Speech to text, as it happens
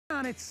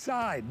on its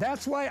side.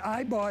 That's why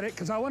I bought it,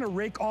 because I want to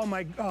rake all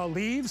my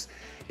leaves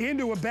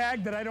into a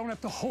bag that I don't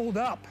have to hold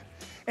up.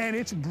 And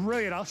it's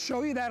brilliant. I'll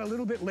show you that a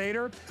little bit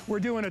later. We're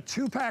doing a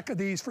 2-pack of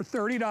these for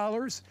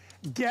 $30.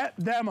 Get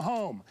them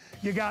home.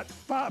 You got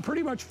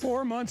pretty much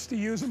 4 months to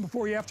use them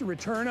before you have to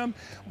return them.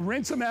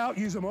 Rinse them out,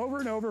 use them over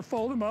and over,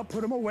 fold them up,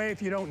 put them away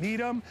if you don't need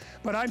them.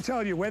 But I'm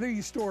telling you, whether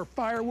you store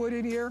firewood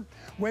in here,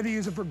 whether you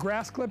use it for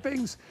grass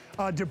clippings,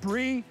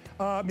 debris,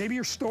 maybe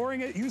you're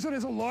storing it, use it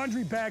as a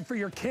laundry bag for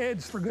your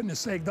kids, for goodness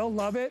sake, they'll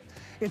love it.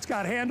 It's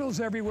got handles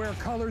everywhere,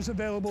 colors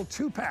available,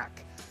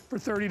 2-pack for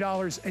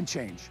 $30 and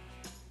change.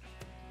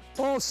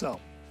 Also,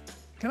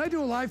 can I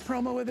do a live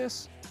promo with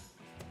this?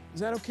 Is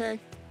that okay?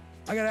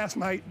 I gotta ask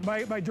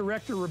my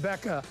director,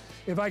 Rebecca,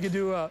 if I could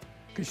do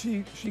because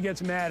she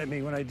gets mad at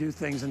me when I do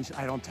things and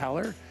I don't tell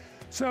her.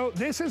 So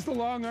this is the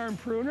long arm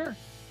pruner.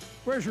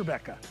 Where's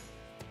Rebecca?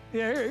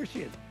 Yeah, here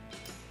she is.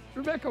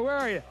 Rebecca, where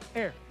are you?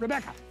 Here,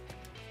 Rebecca.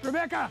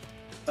 Rebecca,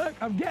 look,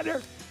 I'm getting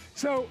her.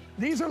 So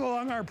these are the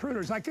long arm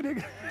pruners. I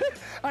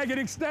can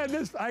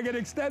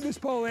extend this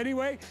pole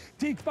anyway.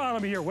 Deke, follow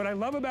me here. What I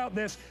love about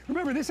this,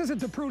 remember, this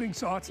isn't a pruning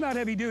saw. It's not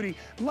heavy duty.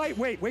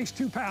 Lightweight, weighs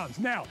 2 pounds.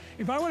 Now,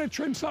 if I want to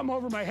trim something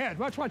over my head,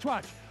 watch, watch,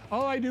 watch.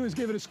 All I do is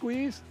give it a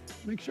squeeze.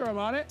 Make sure I'm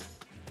on it.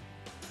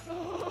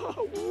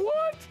 Oh,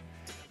 what?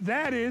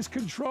 That is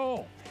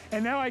control.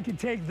 And now I can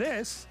take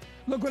this.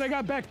 Look what I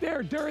got back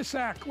there,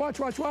 Durasac. Watch,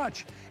 watch,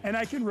 watch. And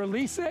I can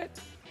release it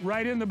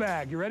right in the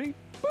bag. You ready?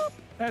 Boop.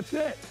 That's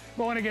it.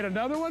 But want to get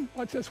another one?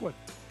 Watch this one.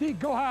 Deke,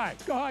 go high.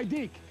 Go high,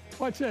 Deke.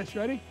 Watch this.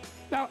 Ready?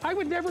 Now, I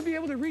would never be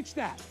able to reach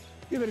that.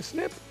 Give it a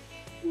snip.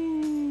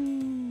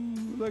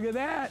 Ooh, look at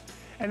that.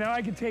 And now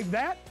I can take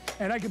that,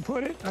 and I can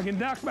put it, I can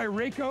knock my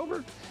rake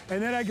over,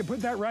 and then I can put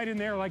that right in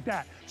there like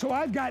that. So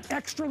I've got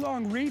extra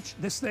long reach.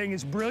 This thing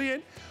is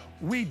brilliant.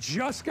 We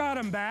just got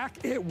them back.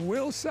 It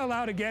will sell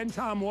out again.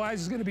 Tom Wise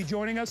is going to be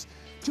joining us.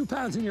 2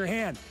 pounds in your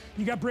hand.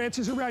 You got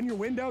branches around your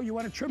window. You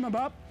want to trim them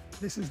up?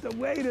 This is the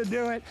way to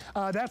do it.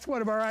 That's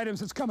one of our items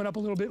that's coming up a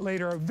little bit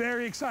later. I'm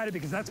very excited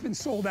because that's been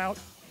sold out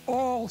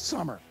all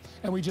summer,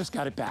 and we just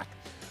got it back.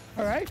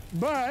 All right,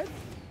 but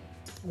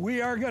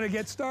we are gonna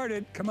get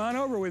started. Come on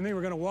over with me.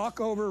 We're gonna walk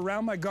over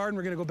around my garden.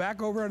 We're gonna go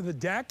back over onto the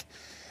deck,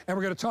 and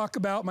we're gonna talk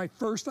about my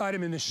first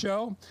item in the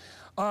show.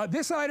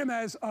 This item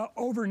has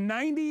over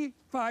 90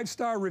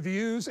 5-star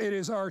reviews. It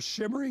is our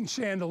shimmering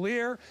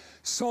chandelier.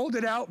 Sold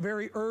it out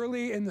very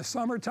early in the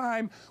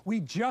summertime.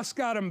 We just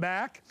got them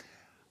back.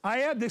 I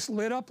had this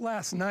lit up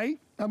last night.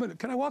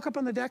 Can I walk up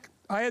on the deck?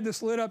 I had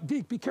this lit up.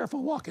 Deke, be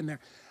careful walking there.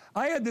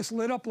 I had this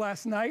lit up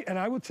last night, and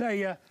I will tell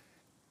you,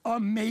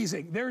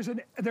 amazing. There's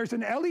an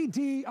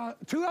LED,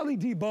 2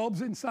 LED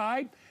bulbs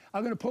inside.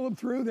 I'm gonna pull them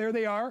through. There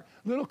they are,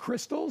 little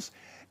crystals.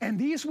 And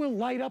these will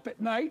light up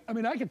at night. I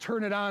mean, I can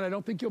turn it on. I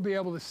don't think you'll be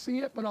able to see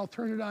it, but I'll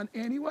turn it on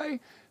anyway.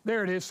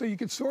 There it is. So you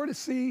can sort of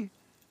see.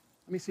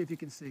 Let me see if you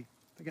can see.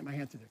 If I get my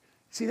hand to there.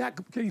 See that?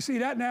 Can you see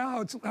that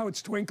now, how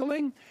it's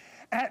twinkling?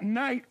 At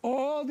night,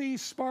 all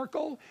these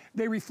sparkle.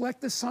 They reflect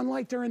the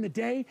sunlight during the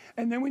day,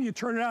 and then when you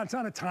turn it on, it's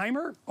on a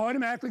timer.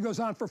 Automatically goes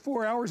on for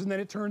 4 hours, and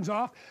then it turns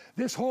off.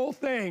 This whole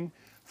thing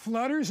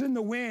flutters in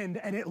the wind,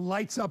 and it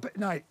lights up at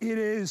night. It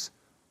is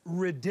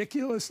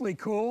ridiculously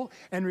cool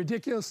and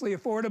ridiculously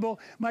affordable.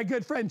 My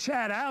good friend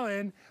Chad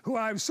Allen, who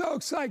I'm so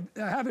excited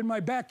to have in my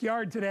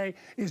backyard today,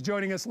 is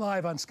joining us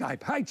live on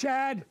Skype. Hi,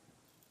 Chad.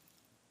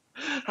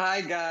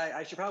 Hi, Guy.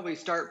 I should probably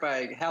start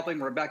by helping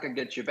Rebecca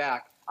get you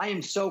back. I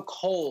am so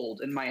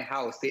cold in my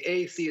house. The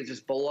AC is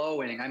just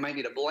blowing. I might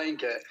need a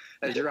blanket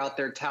as you're out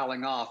there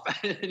toweling off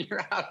in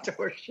your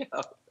outdoor show.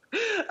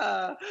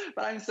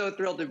 But I'm so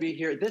thrilled to be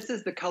here. This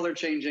is the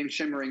color-changing,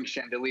 shimmering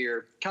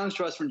chandelier. Comes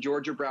to us from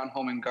Georgia Brown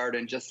Home and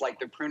Garden, just like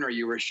the pruner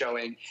you were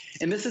showing.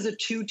 And this is a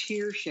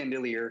 2-tier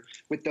chandelier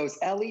with those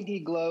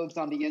LED globes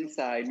on the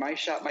inside. My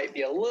shot might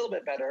be a little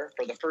bit better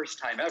for the first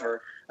time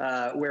ever,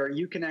 where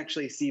you can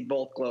actually see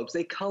both globes.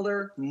 They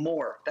color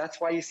more.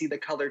 That's why you see the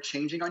color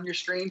changing on your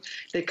screen.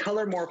 They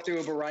color more through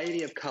a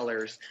variety of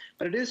colors.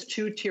 But it is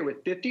 2-tier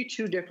with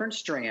 52 different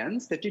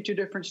strands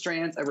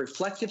of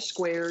reflective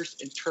squares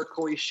and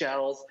turquoise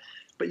shells.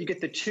 But you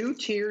get the 2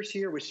 tiers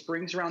here with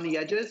springs around the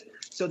edges,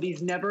 so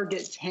these never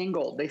get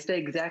tangled. They stay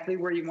exactly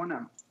where you want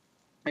them.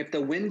 If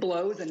the wind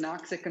blows and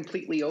knocks it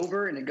completely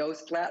over and it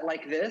goes flat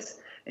like this,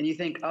 and you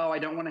think, oh, I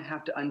don't want to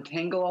have to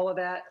untangle all of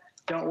that,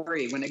 don't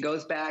worry. When it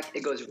goes back,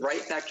 it goes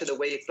right back to the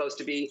way it's supposed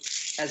to be.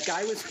 As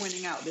Guy was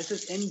pointing out, this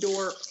is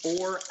indoor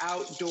or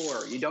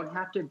outdoor. You don't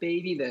have to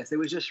baby this. It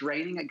was just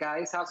raining at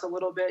Guy's house a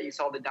little bit. You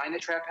saw the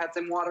Dynatrap had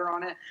some water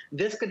on it.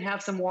 This can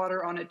have some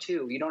water on it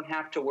too. You don't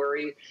have to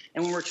worry.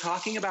 And when we're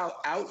talking about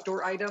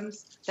outdoor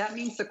items, that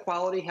means the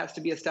quality has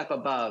to be a step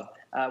above.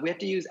 We have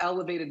to use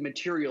elevated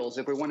materials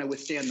if we want to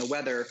withstand the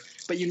weather,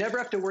 but you never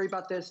have to worry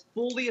about this.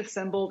 Fully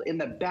assembled,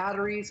 and the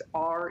batteries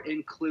are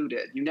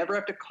included. You never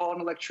have to call an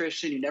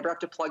electrician. You never have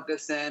to plug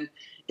this in.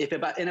 If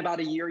in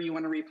about a year you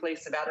want to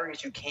replace the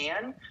batteries, you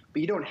can,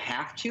 but you don't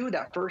have to.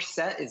 That first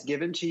set is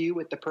given to you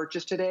with the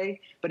purchase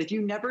today. But if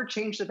you never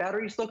change the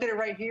batteries, look at it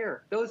right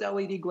here. Those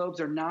LED globes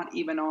are not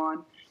even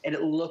on. and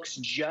it looks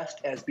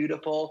just as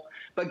beautiful.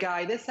 But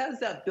Guy, this has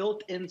that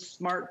built-in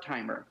smart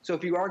timer. So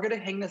if you are going to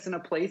hang this in a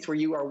place where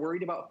you are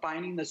worried about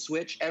finding the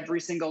switch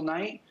every single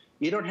night,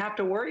 you don't have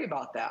to worry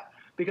about that,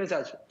 because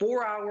that's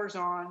 4 hours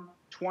on,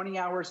 20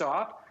 hours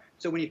off.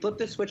 So when you flip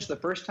the switch the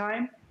first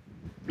time,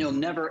 you'll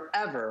never,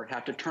 ever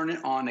have to turn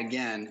it on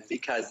again,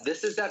 because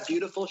this is that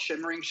beautiful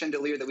shimmering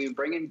chandelier that we've been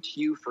bringing to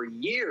you for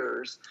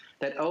years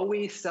that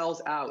always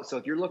sells out. So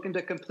if you're looking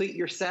to complete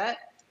your set,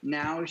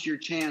 now's your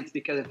chance,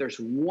 because if there's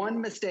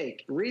one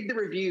mistake, read the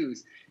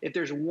reviews. If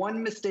there's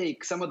one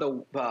mistake some of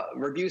the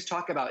reviews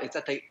talk about, it's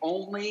that they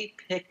only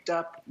picked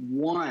up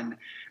one.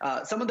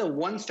 Some of the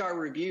one-star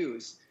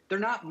reviews, they're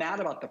not mad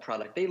about the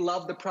product. They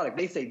love the product.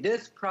 They say,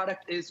 this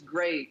product is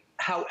great.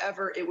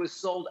 However, it was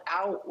sold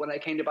out when I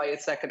came to buy a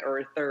second or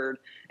a third.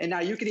 And now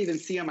you can even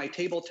see on my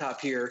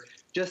tabletop here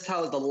just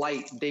how the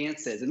light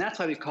dances. And that's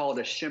why we call it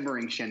a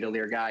shimmering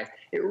chandelier, Guy.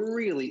 It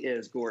really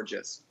is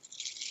gorgeous.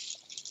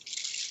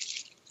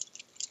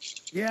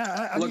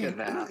 Yeah, I look mean, at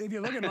that. If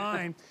you look at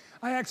mine,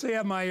 I actually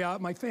have my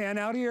my fan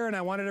out here, and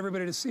I wanted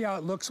everybody to see how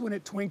it looks when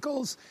it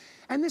twinkles.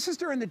 And this is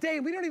during the day.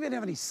 We don't even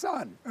have any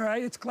sun, all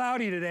right? It's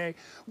cloudy today.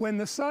 When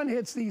the sun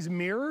hits these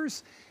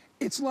mirrors,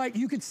 it's like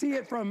you could see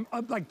it from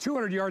like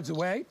 200 yards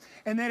away.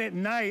 And then at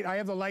night, I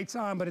have the lights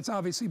on, but it's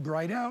obviously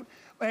bright out.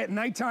 At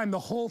nighttime, the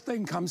whole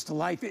thing comes to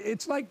life.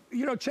 It's like,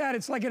 you know, Chad,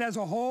 it's like it has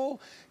a whole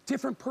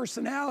different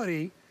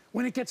personality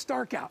when it gets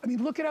dark out. I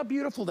mean, look at how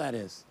beautiful that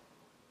is.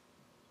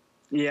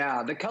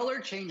 Yeah, the color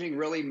changing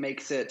really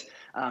makes it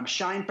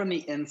shine from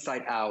the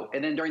inside out.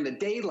 And then during the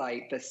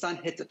daylight, the sun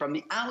hits it from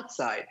the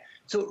outside.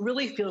 So it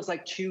really feels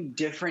like two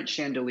different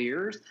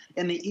chandeliers.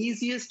 And the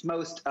easiest,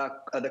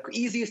 the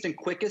easiest and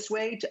quickest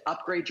way to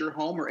upgrade your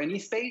home or any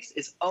space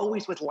is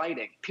always with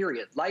lighting,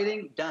 period.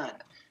 Lighting, done.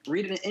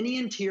 Read in any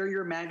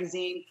interior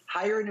magazine,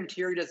 hire an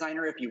interior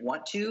designer if you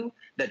want to.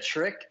 The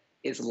trick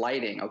is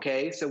lighting,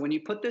 okay? So when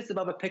you put this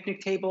above a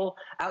picnic table,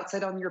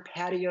 outside on your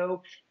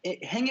patio,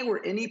 hang it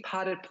where any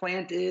potted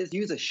plant is,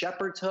 use a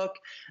shepherd's hook.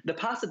 The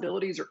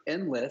possibilities are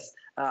endless.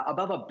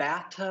 Above a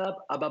bathtub,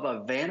 above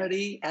a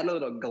vanity, add a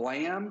little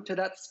glam to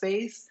that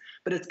space,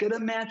 but it's gonna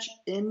match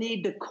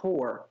any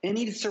decor,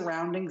 any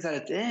surroundings that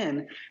it's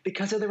in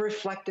because of the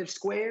reflective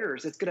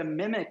squares. It's gonna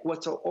mimic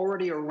what's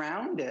already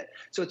around it.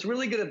 So it's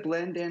really gonna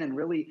blend in and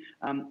really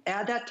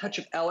add that touch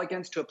of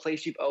elegance to a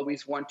place you've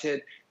always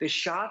wanted. The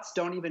shots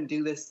don't even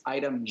do this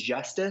item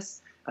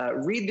justice.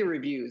 Read the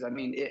reviews. I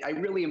mean, I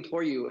really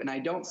implore you, and I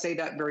don't say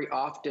that very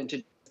often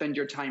to spend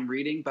your time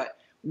reading, but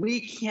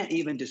we can't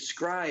even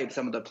describe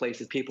some of the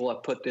places people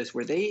have put this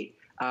where they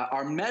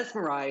are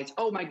mesmerized.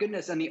 Oh my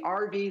goodness, and the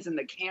RVs and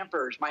the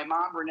campers. My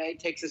mom, Renee,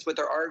 takes us with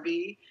her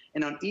RV,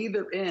 and on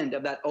either end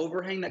of that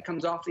overhang that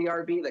comes off the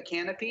RV, the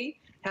canopy,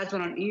 has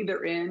one on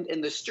either end,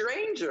 and the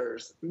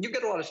strangers, you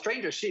get a lot of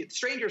strangers.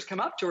 Strangers come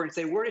up to her and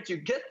say, where did you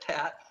get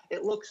that?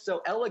 It looks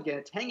so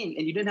elegant hanging,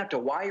 and you didn't have to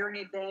wire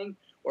anything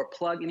or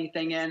plug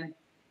anything in.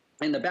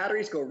 And the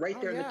batteries go right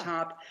there in the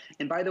top.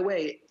 And by the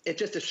way, it's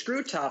just a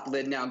screw top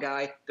lid now,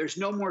 Guy. There's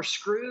no more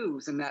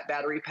screws in that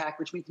battery pack,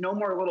 which means no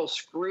more little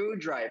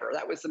screwdriver.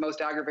 That was the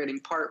most aggravating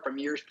part from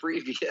years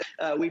previous.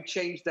 We've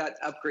changed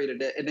that, upgraded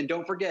it. And then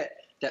don't forget,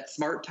 that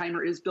smart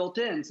timer is built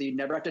in, so you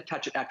never have to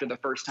touch it after the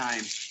first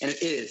time. And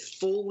it is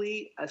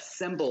fully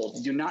assembled.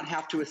 You do not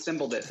have to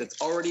assemble this.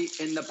 It's already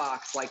in the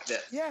box like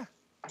this. Yeah.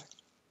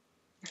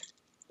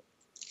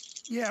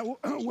 Yeah,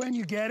 when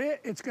you get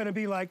it, it's gonna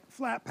be like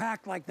flat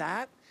packed like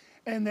that.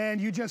 And then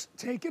you just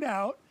take it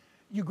out,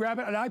 you grab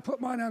it, and I put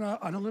mine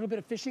on a little bit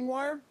of fishing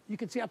wire. You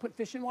can see I put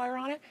fishing wire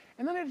on it,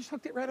 and then I just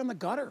hooked it right on the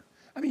gutter.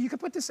 I mean, you could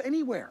put this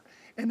anywhere.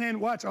 And then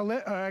watch,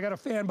 I got a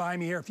fan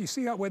behind me here. If you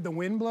see how when the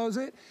wind blows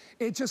it,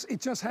 it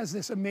just has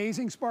this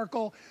amazing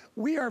sparkle.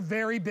 We are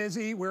very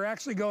busy. We're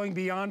actually going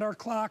beyond our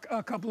clock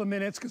a couple of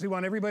minutes because we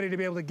want everybody to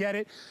be able to get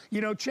it.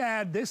 You know,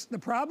 Chad, the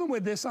problem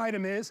with this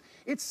item is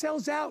it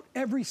sells out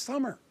every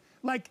summer,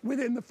 like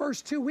within the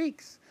first 2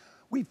 weeks.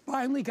 We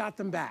finally got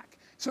them back.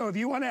 So if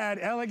you want to add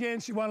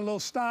elegance, you want a little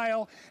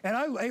style,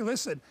 and hey,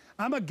 listen,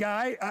 I'm a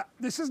guy, I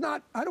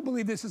don't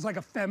believe this is like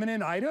a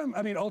feminine item.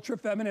 I mean, ultra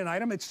feminine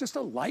item. It's just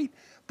a light,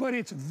 but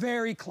it's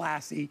very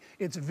classy.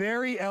 It's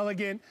very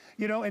elegant,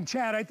 you know, and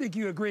Chad, I think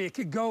you agree. It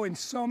could go in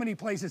so many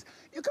places.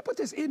 You could put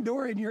this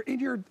indoor in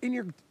your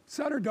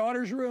son or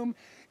daughter's room.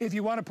 If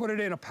you want to put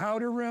it in a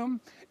powder room,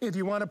 if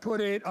you want to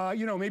put it,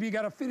 you know, maybe you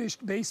got a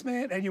finished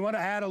basement and you want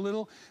to add a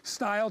little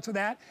style to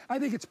that. I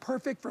think it's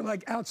perfect for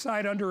like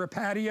outside under a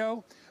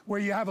patio where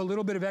you have a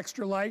little bit of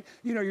extra light.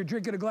 You know, you're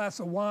drinking a glass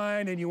of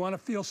wine and you want to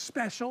feel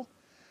special.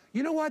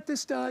 You know what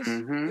this does?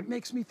 It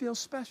makes me feel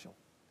special.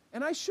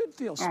 And I should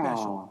feel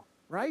special,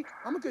 right?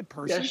 I'm a good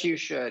person. Yes, you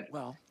should.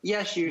 Well,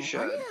 yes, you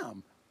should. I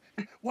am.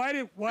 Why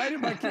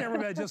did my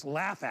cameraman just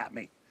laugh at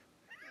me?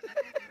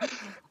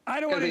 I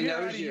don't want to hear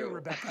out of you,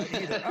 Rebecca,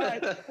 either. All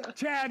right,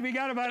 Chad, we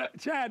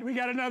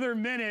got another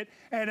minute.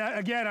 And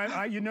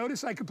again, you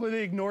notice I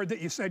completely ignored that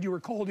you said you were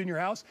cold in your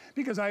house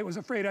because I was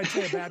afraid I'd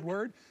say a bad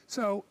word.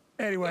 So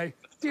anyway,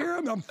 dear,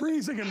 I'm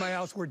freezing in my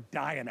house. We're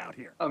dying out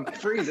here. I'm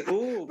freezing.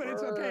 Ooh, but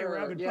it's okay. We're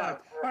having fun.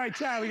 All right,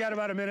 Chad, we got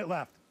about a minute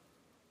left.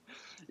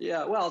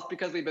 Yeah, well, it's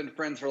because we've been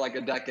friends for like a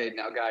decade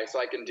now, guys,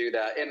 so I can do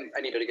that. And I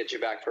needed to get you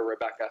back for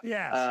Rebecca.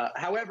 Yes.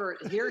 However,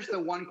 here's the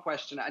one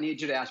question I need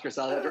you to ask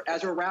yourself.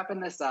 As we're wrapping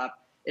this up,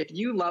 if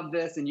you love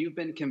this and you've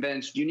been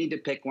convinced you need to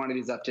pick one of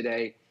these up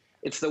today,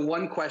 it's the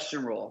one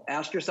question rule.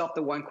 Ask yourself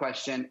the one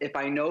question. If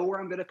I know where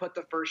I'm going to put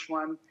the first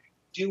one,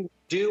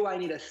 do I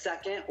need a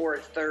second or a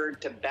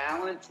third to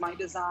balance my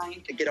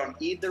design, to get on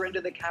either end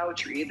of the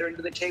couch or either end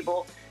of the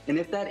table? And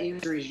if that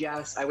answer is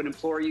yes, I would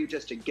implore you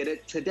just to get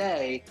it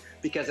today,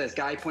 because as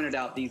Guy pointed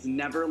out, these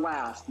never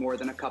last more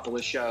than a couple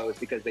of shows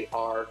because they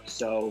are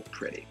so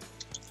pretty.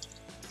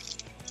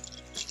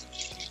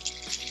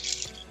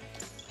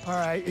 All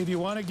right, if you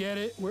want to get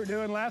it, we're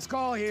doing last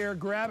call here.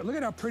 Grab it. Look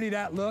at how pretty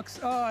that looks.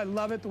 Oh, I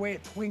love it, the way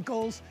it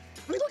twinkles.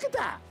 I mean, look at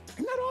that.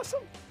 Isn't that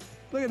awesome?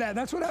 Look at that.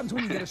 That's what happens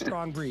when you get a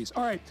strong breeze.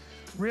 All right,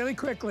 really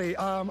quickly,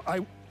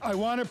 I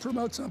want to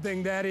promote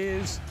something that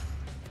is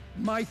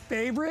my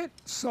favorite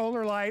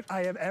solar light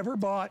I have ever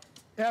bought,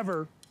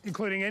 ever,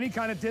 including any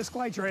kind of disc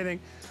lights or anything,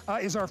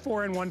 is our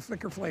 4-in-1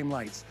 flicker flame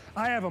lights.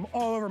 I have them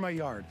all over my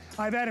yard.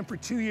 I've had them for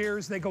 2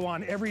 years. They go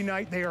on every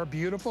night. They are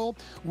beautiful.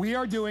 We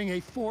are doing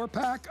a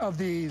 4-pack of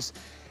these.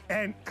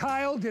 And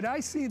Kyle, did I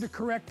see the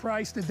correct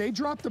price? Did they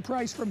drop the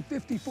price from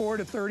 $54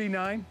 to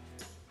 $39?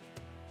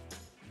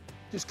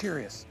 Just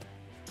curious.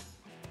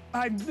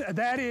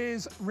 That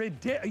is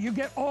ridiculous. You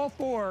get all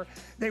 4.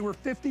 They were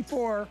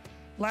 $54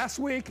 last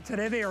week.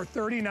 Today they are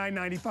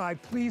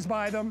 $39.95. Please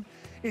buy them.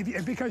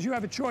 Because you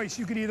have a choice.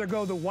 You can either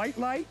go the white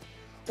light,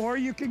 or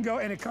you can go,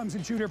 and it comes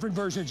in 2 different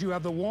versions. You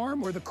have the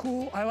warm or the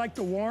cool. I like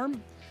the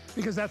warm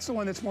because that's the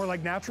one that's more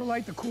like natural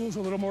light. The cool's a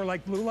little more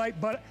like blue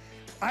light, but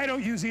I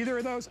don't use either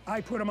of those.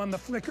 I put them on the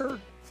flicker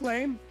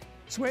flame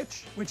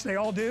switch, which they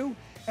all do,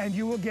 and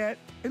you will get,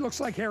 it looks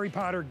like Harry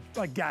Potter,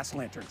 like gas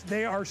lanterns.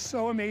 They are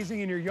so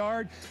amazing in your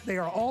yard. They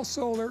are all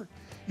solar.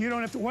 You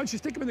don't have to, once you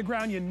stick them in the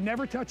ground, you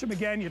never touch them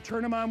again. You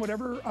turn them on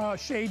whatever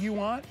shade you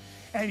want,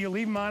 and you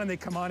leave them on, and they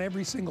come on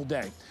every single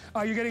day.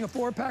 You're getting a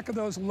 4-pack of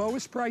those,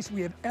 lowest price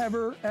we have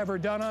ever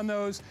done on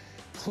those.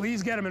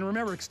 Please get them, and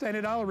remember,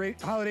 extended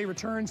holiday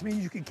returns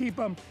means you can keep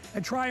them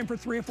and try them for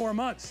 3 or 4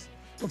 months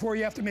before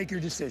you have to make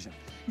your decision.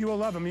 You will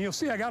love them, and you'll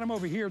see I got them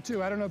over here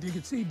too. I don't know if you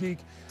can see, Deke.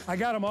 I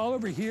got them all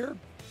over here.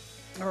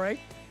 All right,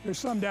 there's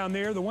some down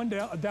there. The one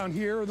down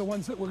here are the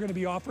ones that we're gonna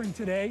be offering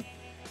today.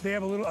 They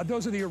have a little,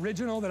 those are the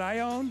original that I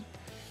own,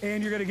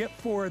 and you're gonna get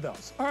 4 of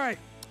those. All right,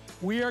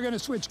 we are gonna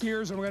switch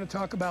gears and we're gonna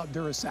talk about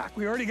Durasac.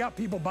 We already got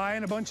people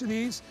buying a bunch of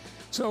these,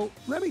 so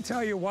let me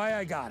tell you why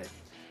I got it.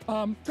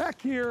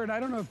 Back here, and I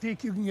don't know if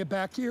Deke, you can get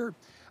back here,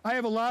 I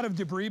have a lot of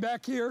debris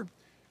back here,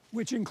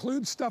 which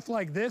includes stuff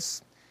like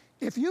this.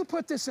 If you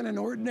put this in an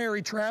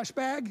ordinary trash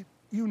bag,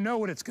 you know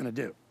what it's gonna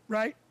do,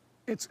 right?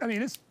 It's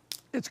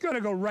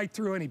gonna go right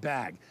through any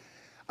bag.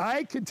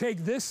 I could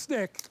take this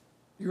stick,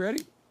 you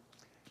ready?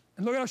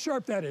 And look at how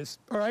sharp that is,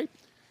 all right?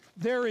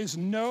 There is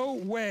no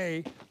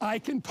way I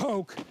can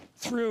poke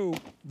through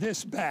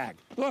this bag.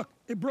 Look,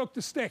 it broke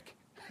the stick.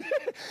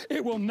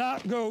 It will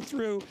not go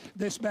through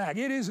this bag.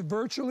 It is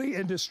virtually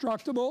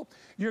indestructible.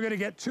 You're gonna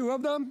get 2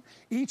 of them.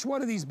 Each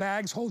one of these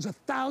bags holds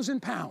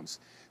 1,000 pounds.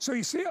 So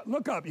you see,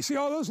 look up, you see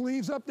all those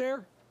leaves up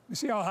there? You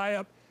see how high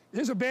up?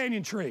 There's a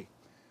banyan tree.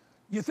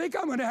 You think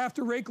I'm gonna have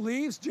to rake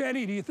leaves?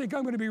 Jenny, do you think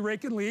I'm gonna be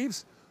raking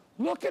leaves?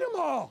 Look at them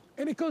all,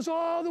 and it goes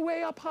all the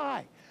way up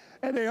high.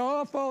 And they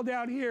all fall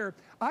down here.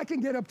 I can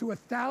get up to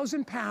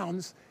 1,000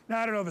 pounds. Now,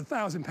 I don't know if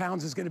 1,000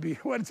 pounds is gonna be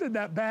what's in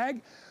that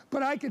bag,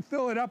 but I can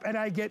fill it up and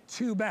I get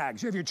 2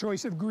 bags. You have your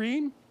choice of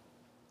green.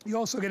 You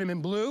also get them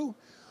in blue,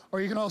 or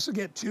you can also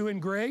get 2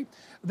 in gray.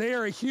 They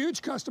are a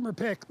huge customer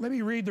pick. Let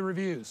me read the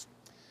reviews.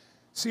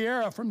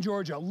 Sierra from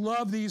Georgia,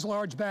 love these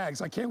large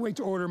bags. I can't wait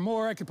to order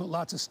more. I can put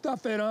lots of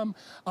stuff in them.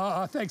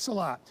 Thanks a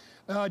lot.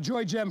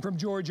 Joy Gem from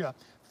Georgia,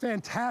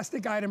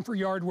 fantastic item for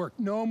yard work.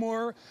 No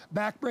more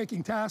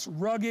back-breaking tasks,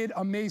 rugged,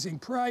 amazing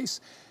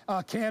price.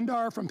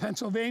 Kandar from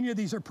Pennsylvania,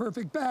 these are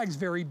perfect bags,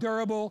 very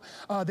durable.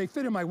 They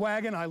fit in my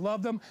wagon, I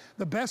love them.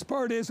 The best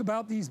part is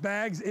about these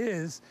bags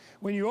is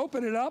when you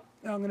open it up,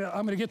 I'm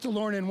gonna get to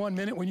Lauren in 1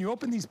 minute. When you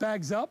open these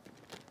bags up,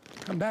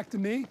 come back to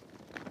me.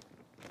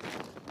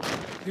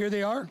 Here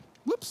they are.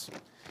 Whoops.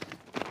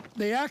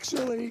 They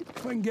actually,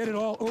 if I can get it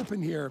all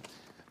open here,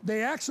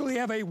 they actually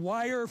have a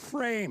wire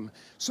frame.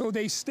 So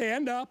they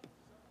stand up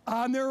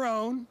on their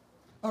own,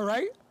 all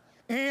right?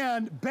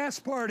 And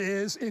best part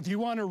is, if you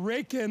want to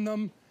rake in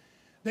them,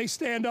 they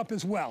stand up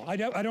as well. I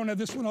don't have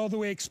this one all the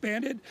way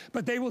expanded,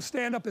 but they will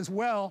stand up as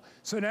well.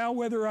 So now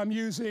whether I'm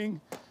using,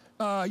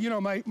 you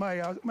know,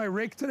 my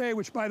rake today,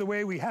 which by the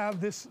way, we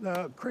have this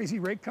crazy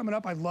rake coming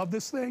up. I love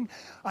this thing.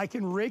 I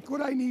can rake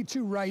what I need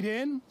to right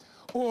in,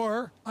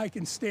 or I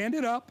can stand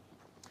it up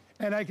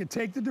and I can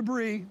take the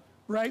debris,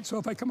 right? So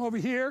if I come over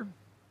here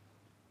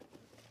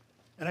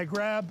and I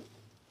grab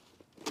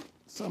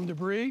some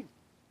debris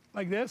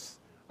like this,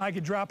 I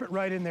could drop it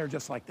right in there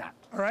just like that,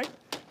 all right?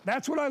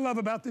 That's what I love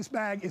about this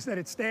bag, is that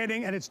it's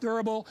standing and it's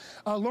durable.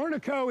 Lorna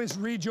Coe is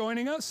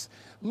rejoining us.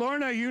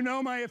 Lorna, you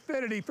know my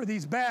affinity for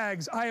these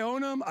bags. I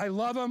own them, I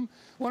love them.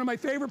 One of my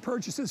favorite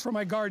purchases for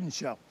my garden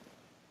show.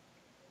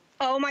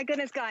 Oh my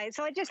goodness, guys.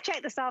 So I just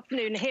checked this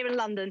afternoon here in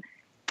London.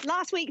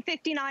 Last week,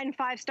 59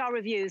 5-star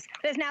reviews.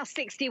 There's now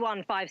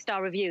 61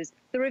 5-star reviews.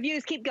 The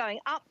reviews keep going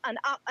up and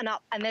up and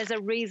up, and there's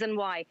a reason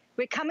why.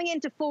 We're coming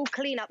into full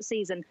cleanup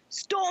season.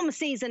 Storm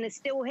season is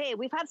still here.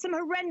 We've had some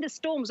horrendous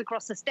storms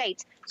across the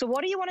state. So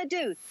what do you want to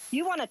do?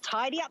 You want to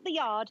tidy up the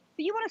yard,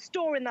 but you want to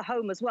store in the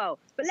home as well.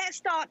 But let's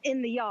start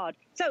in the yard.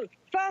 So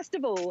first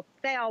of all,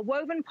 they are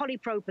woven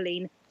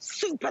polypropylene,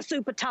 super,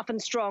 super tough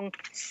and strong.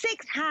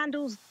 6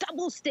 handles,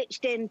 double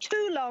stitched in,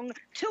 2 long,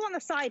 2 on the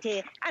side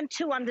here, and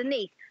 2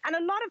 underneath. And a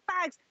lot of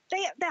bags,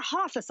 they're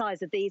half the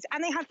size of these,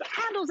 and they have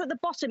handles at the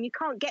bottom you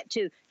can't get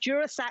to.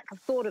 Durasac have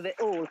thought of it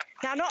all.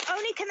 Now, not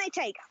only can they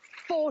take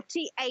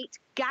 48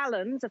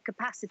 gallons of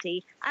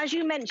capacity, as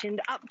you mentioned,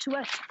 up to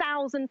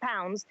 1,000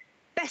 pounds.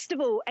 Best of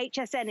all,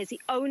 HSN is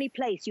the only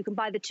place you can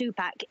buy the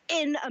 2-pack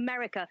in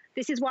America.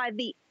 This is why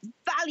the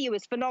value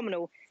is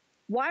phenomenal.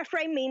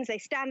 Wireframe means they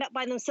stand up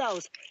by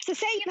themselves. So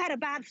say you've had a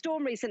bad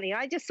storm recently.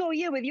 I just saw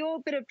you with your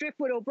bit of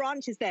driftwood or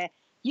branches there.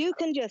 You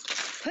can just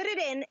put it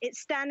in, it's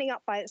standing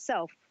up by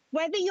itself.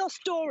 Whether you're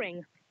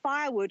storing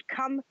firewood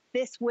come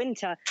this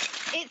winter,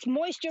 it's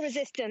moisture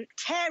resistant,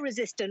 tear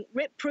resistant,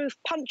 rip proof,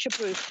 puncture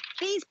proof.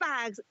 These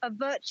bags are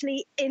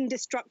virtually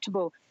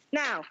indestructible.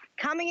 Now,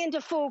 coming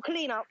into full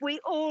cleanup, we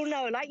all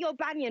know, like your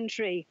banyan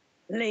tree,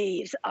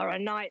 leaves are a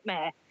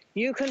nightmare.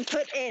 You can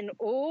put in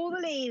all the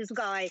leaves,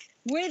 guy,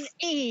 with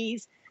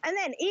ease. And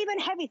then even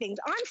heavy things.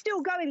 I'm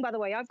still going, by the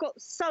way. I've got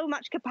so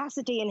much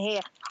capacity in here.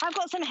 I've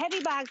got some heavy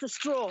bags of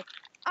straw.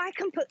 I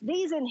can put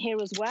these in here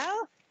as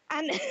well.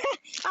 And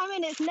I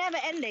mean, it's never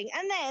ending.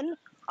 And then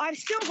I've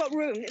still got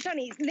room. It's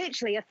only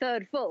literally a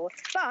third full,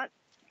 but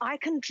I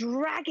can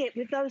drag it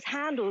with those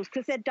handles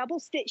because they're double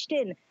stitched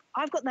in.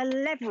 I've got the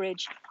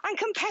leverage. And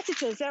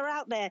competitors, they're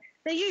out there.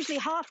 They're usually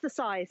half the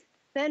size.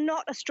 They're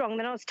not as strong,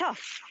 they're not as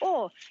tough.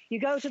 Or you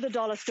go to the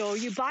dollar store,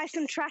 you buy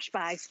some trash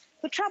bags.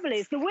 The trouble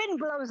is the wind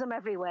blows them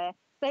everywhere.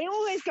 They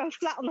always go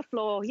flat on the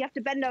floor. You have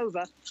to bend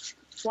over.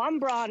 One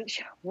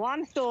branch,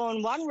 one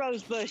thorn, one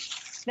rose bush,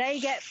 they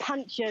get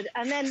punctured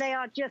and then they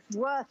are just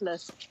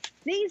worthless.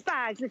 These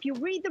bags, if you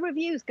read the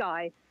reviews,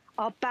 Guy,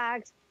 are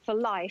bags for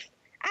life.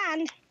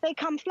 And they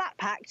come flat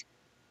packed,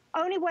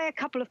 only weigh a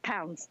couple of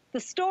pounds. The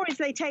storage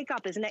they take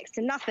up is next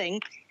to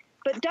nothing.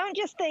 But don't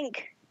just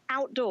think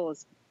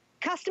outdoors.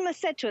 Customers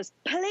said to us,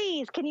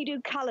 please, can you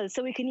do colors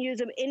so we can use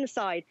them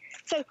inside?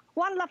 So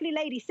one lovely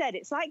lady said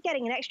it's like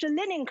getting an extra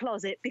linen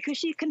closet because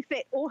she can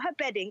fit all her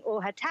bedding or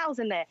her towels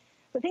in there.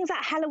 But things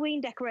like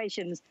Halloween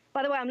decorations.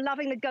 By the way, I'm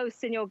loving the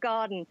ghosts in your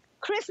garden.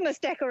 Christmas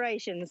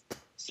decorations,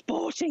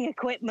 sporting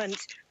equipment,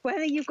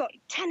 whether you've got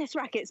tennis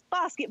rackets,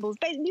 basketballs,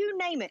 you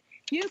name it.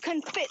 You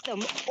can fit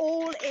them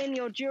all in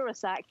your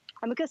Durasac.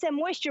 And because they're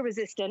moisture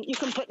resistant, you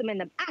can put them in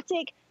the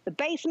attic, the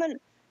basement,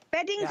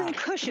 beddings and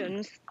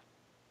cushions.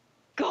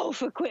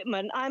 Golf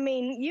equipment, I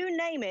mean, you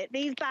name it,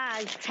 these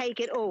bags take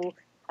it all.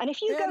 And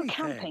if you go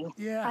camping,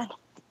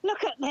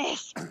 look at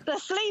this, the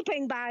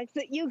sleeping bags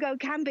that you go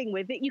camping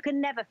with that you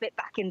can never fit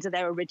back into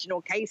their original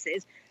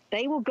cases,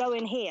 they will go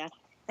in here.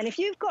 And if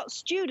you've got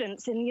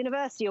students in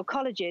university or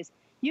colleges,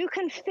 you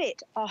can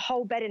fit a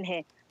whole bed in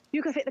here.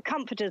 You can fit the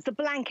comforters, the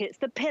blankets,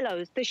 the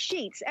pillows, the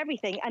sheets,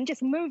 everything, and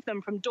just move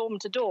them from dorm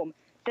to dorm.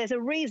 There's a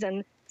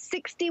reason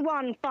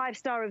 61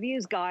 5-star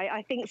reviews, Guy,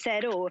 I think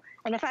said all.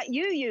 And the fact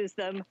you use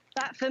them,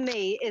 that for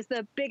me is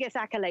the biggest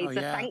accolade,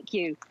 so thank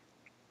you.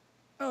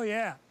 Oh,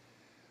 yeah.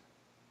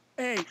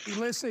 Hey,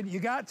 listen, you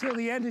got till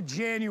the end of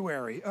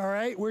January, all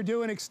right? We're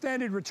doing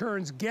extended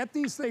returns. Get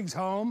these things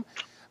home.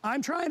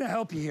 I'm trying to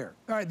help you here.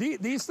 All right,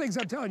 these things,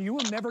 I'm telling you, you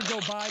will never go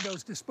buy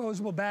those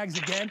disposable bags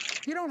again.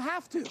 You don't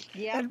have to.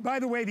 Yeah. And by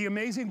the way, the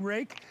amazing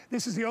rake,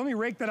 this is the only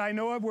rake that I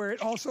know of where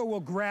it also will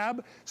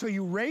grab. So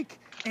you rake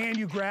and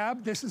you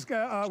grab. This is,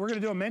 we're gonna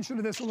do a mention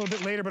of this a little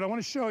bit later, but I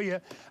wanna show you.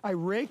 I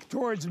rake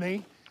towards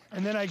me,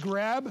 and then I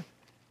grab,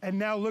 and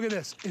now look at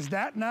this. Is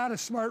that not a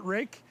smart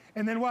rake?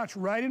 And then watch,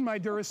 right in my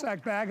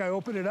Durasac bag, I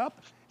open it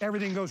up,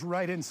 everything goes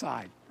right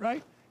inside,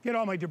 right? Get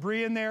all my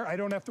debris in there, I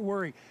don't have to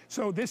worry.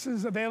 So this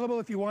is available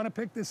if you want to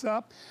pick this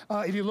up.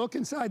 If you look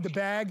inside the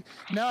bag,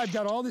 now I've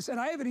got all this, and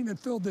I haven't even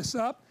filled this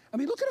up. I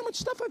mean, look at how much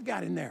stuff I've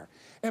got in there.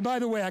 And by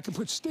the way, I can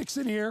put sticks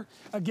in here.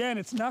 Again,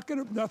 it's not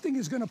gonna, nothing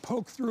is gonna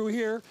poke through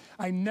here.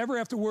 I never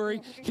have to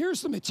worry.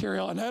 Here's the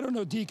material, and I don't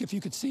know, Deke, if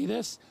you could see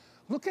this.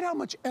 Look at how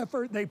much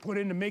effort they put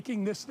into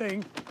making this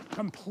thing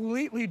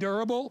completely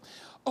durable.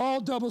 All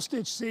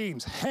double-stitch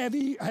seams,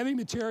 heavy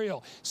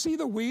material. See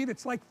the weave?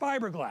 It's like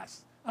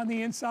fiberglass on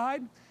the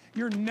inside.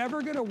 You're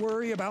never gonna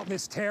worry about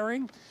this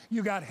tearing.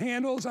 You got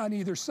handles on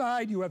either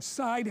side. You have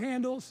side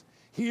handles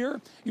here.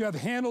 You have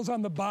handles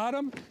on the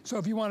bottom. So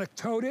if you wanna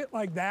tote it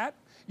like that,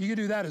 you can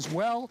do that as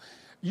well.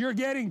 You're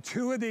getting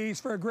 2 of these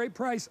for a great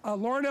price.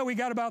 Lorna, we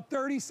got about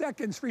 30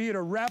 seconds for you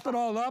to wrap it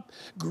all up.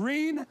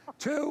 Green,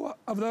 2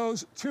 of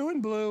those, 2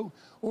 in blue,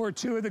 or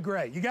 2 of the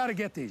gray. You gotta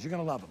get these, you're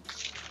gonna love them.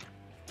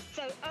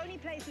 So only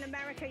place in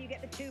America you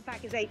get the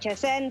 2-pack is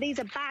HSN. These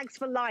are bags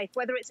for life,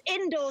 whether it's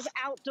indoors,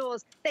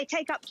 outdoors. They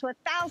take up to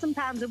 1,000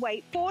 pounds of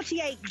weight,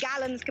 48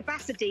 gallons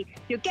capacity.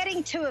 You're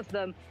getting 2 of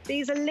them.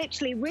 These are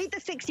literally, read the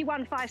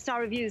 61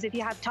 5-star reviews if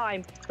you have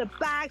time. The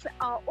bags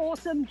are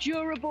awesome,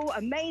 durable,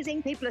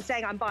 amazing. People are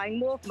saying I'm buying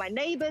more for my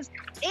neighbors,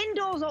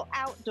 indoors or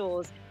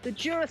outdoors. The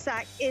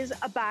Durasac is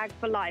a bag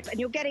for life, and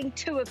you're getting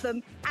 2 of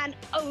them, and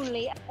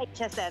only at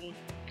HSN.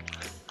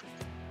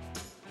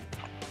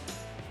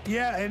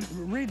 Yeah, and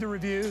read the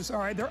reviews. All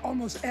right, they're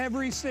almost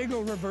every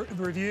single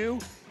review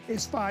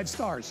is 5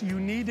 stars. You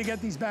need to get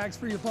these bags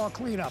for your fall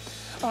cleanup.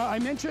 I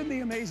mentioned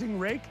the amazing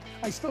rake.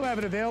 I still have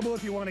it available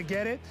if you want to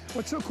get it.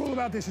 What's so cool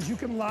about this is you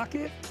can lock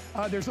it.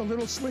 There's a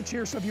little switch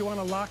here, so if you want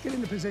to lock it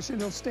into position,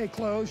 it'll stay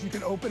closed. You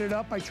can open it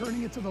up by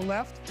turning it to the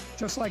left,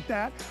 just like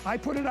that. I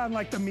put it on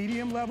like the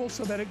medium level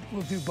so that it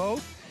will do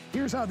both.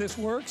 Here's how this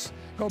works.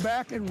 Go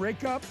back and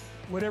rake up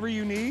whatever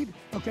you need,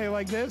 okay,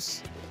 like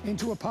this,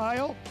 into a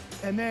pile,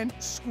 and then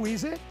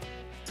squeeze it,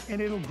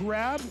 and it'll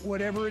grab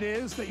whatever it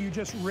is that you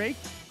just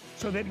raked,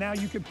 so that now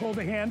you can pull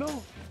the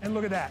handle, and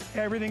look at that.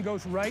 Everything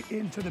goes right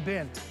into the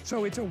bin.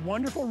 So it's a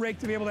wonderful rake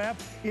to be able to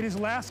have. It is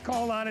last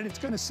call on it. It's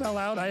gonna sell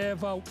out. I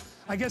have,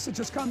 I guess it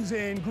just comes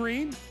in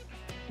green,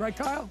 right,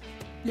 Kyle?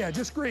 Yeah,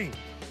 just green.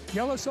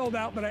 Yellow sold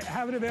out, but I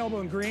have it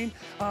available in green.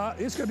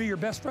 It's gonna be your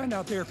best friend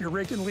out there if you're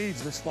raking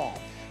leaves this fall.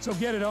 So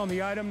get it on.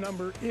 The item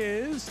number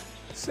is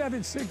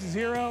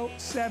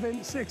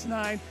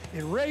 760769.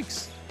 It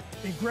rakes,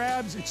 it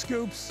grabs, it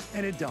scoops,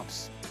 and it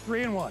dumps.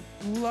 3-in-1.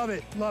 Love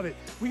it, love it.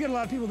 We get a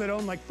lot of people that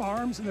own like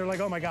farms, and they're like,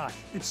 oh my gosh,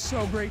 it's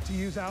so great to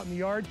use out in the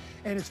yard,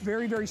 and it's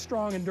very, very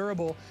strong and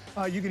durable.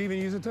 You could even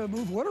use it to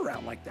move wood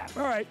around like that.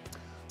 All right,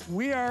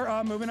 we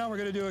are moving on. We're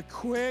gonna do a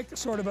quick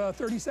sort of a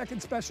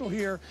 30-second special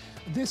here.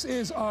 This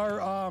is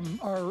our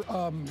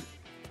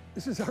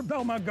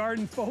Belmont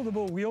Garden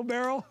foldable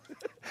wheelbarrow.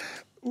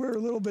 We're a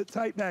little bit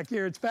tight back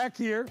here. It's back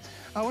here.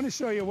 I want to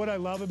show you what I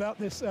love about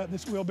this,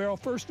 this wheelbarrow.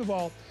 First of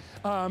all,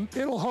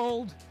 it'll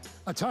hold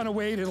a ton of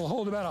weight. It'll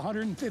hold about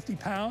 150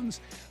 pounds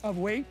of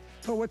weight.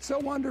 But what's so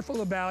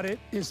wonderful about it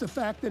is the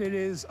fact that it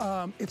is,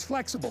 it's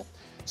flexible.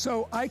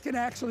 So I can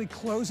actually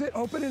close it,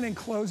 open it and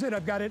close it.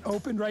 I've got it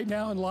open right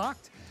now and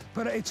locked,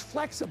 but it's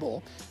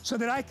flexible so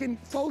that I can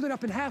fold it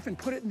up in half and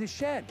put it in the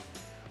shed.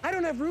 I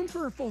don't have room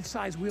for a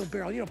full-size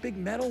wheelbarrow, you know, big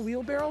metal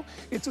wheelbarrow.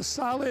 It's a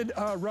solid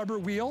rubber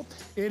wheel.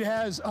 It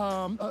has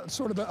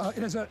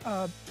it has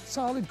a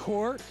solid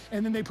core,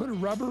 and then they put a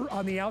rubber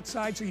on the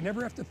outside, so you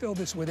never have to fill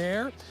this with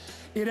air.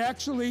 It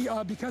actually,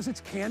 because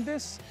it's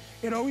canvas,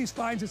 it always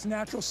finds its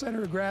natural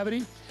center of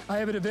gravity. I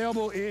have it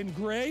available in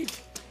gray,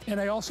 and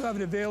I also have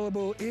it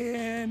available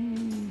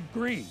in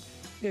green.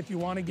 If you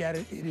want to get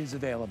it, it is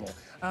available.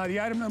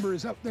 The item number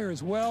is up there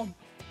as well,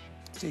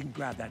 so you can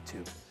grab that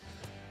too.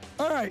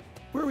 All right.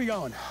 Where are we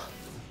going?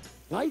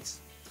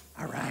 Lights?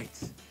 All right.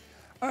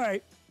 All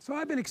right, so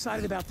I've been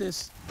excited about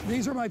this.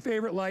 These are my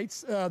favorite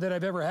lights that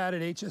I've ever had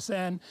at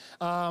HSN.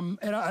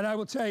 And I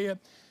will tell you,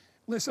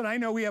 listen, I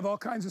know we have all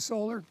kinds of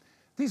solar.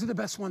 These are the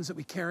best ones that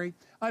we carry.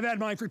 I've had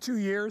mine for 2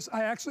 years.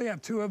 I actually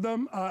have 2 of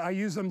them. I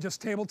use them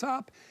just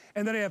tabletop,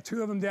 and then I have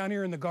 2 of them down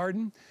here in the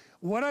garden.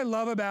 What I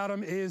love about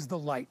them is the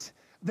light.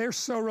 They're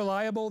so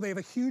reliable. They have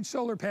a huge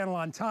solar panel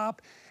on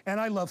top,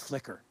 and I love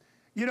flicker.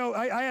 You know,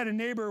 I had a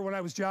neighbor when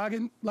I was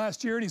jogging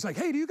last year, and he's like,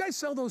 hey, do you guys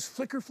sell those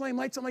flicker flame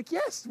lights? I'm like,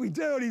 yes, we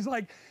do. And he's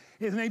like,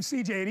 his name's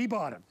CJ, and he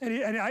bought them.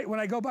 And when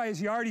I go by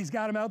his yard, he's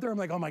got them out there. I'm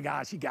like, oh my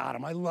gosh, he got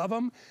them. I love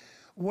them.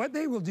 What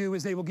they will do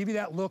is they will give you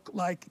that look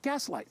like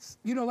gas lights,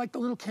 you know, like the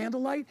little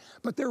candle light,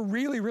 but they're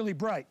really, really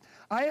bright.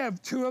 I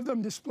have 2 of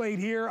them displayed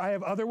here. I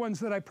have other ones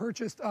that I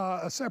purchased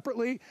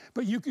separately,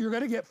 but you're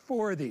gonna get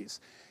 4 of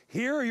these.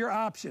 Here are your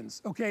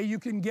options, okay? You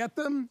can get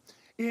them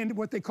in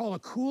what they call a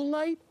cool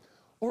light,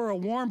 or a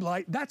warm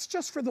light. That's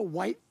just for the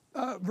white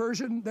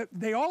version. That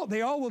they all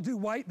will do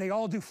white, they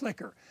all do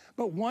flicker.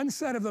 But one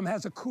set of them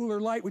has a cooler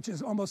light, which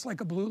is almost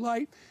like a blue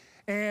light,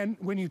 and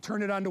when you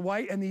turn it on to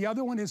white, and the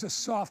other one is a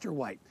softer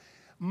white.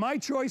 My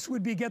choice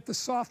would be get the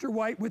softer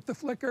white with the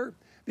flicker,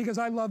 because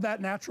I love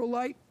that natural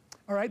light.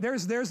 All right,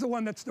 there's the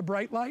one that's the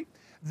bright light.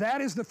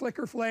 That is the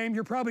flicker flame.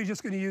 You're probably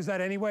just gonna use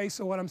that anyway,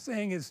 so what I'm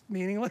saying is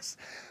meaningless.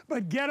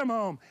 But get them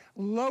home.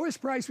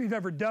 Lowest price we've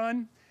ever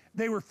done.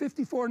 They were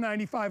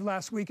 $54.95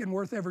 last week and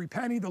worth every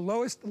penny. The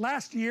lowest,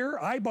 last year,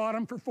 I bought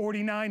them for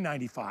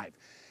 $49.95.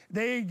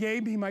 They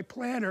gave me, my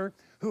planner,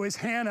 who is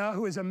Hannah,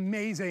 who is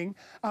amazing,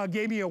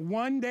 gave me a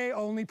 1-day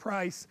only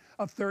price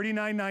of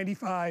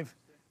 $39.95.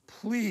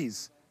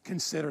 Please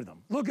consider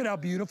them. Look at how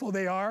beautiful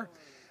they are.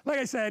 Like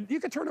I said, you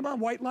could turn them on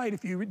white light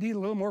if you need a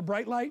little more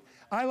bright light.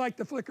 I like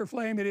the flicker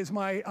flame. It is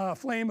my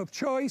flame of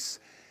choice.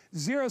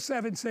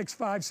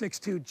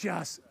 076562.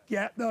 Just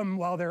get them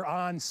while they're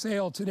on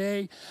sale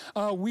today.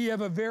 We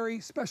have a very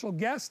special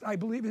guest, I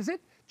believe. Is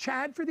it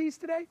Chad for these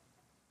today?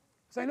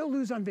 Because I know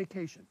Lou's on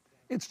vacation.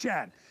 It's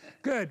Chad.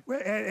 Good.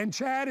 And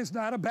Chad is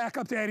not a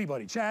backup to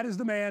anybody. Chad is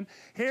the man.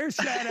 Here's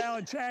Chad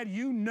Allen. Chad,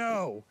 you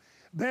know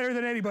better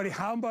than anybody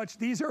how much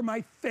these are my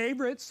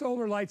favorite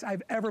solar lights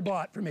I've ever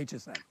bought from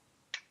HSN.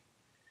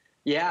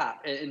 Yeah,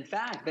 in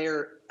fact,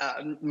 they're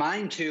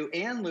mine too,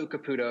 and Lou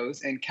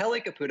Caputo's, and Kelly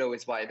Caputo,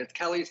 his wife. It's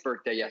Kelly's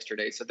birthday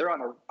yesterday, so they're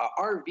on a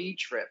RV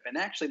trip. And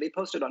actually, they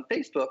posted on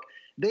Facebook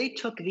they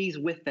took these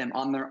with them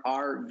on their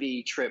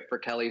RV trip for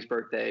Kelly's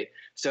birthday.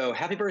 So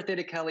happy birthday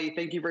to Kelly!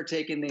 Thank you for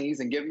taking these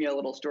and giving me a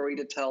little story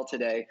to tell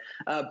today.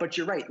 But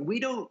you're right, we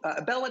don't.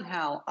 Bell and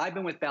Howell. I've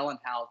been with Bell and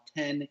Howell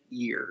 10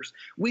 years.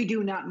 We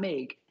do not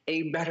make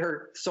a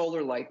better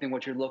solar light than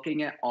what you're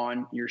looking at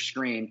on your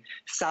screen.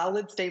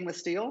 Solid stainless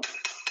steel,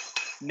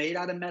 made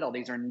out of metal.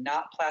 These are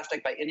not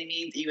plastic by any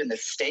means. Even the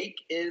stake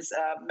is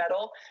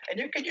metal. And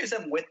you can use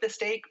them with the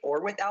stake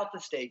or without the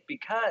stake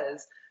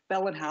because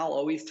Bell and Howell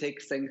always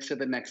takes things to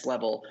the next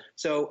level.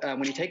 So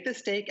when you take the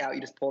stake out, you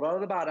just pull it out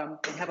of the bottom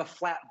and have a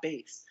flat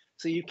base.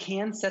 So you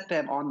can set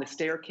them on the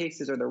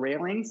staircases or the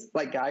railings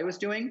like Guy was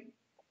doing.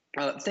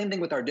 Same thing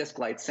with our disc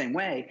lights, same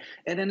way.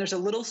 And then there's a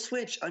little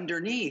switch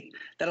underneath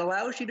that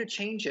allows you to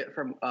change it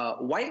from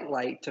white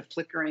light to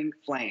flickering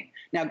flame.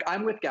 Now,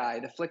 I'm with Guy.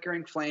 The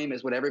flickering flame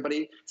is what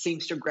everybody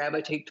seems to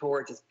gravitate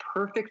towards. It's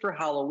perfect for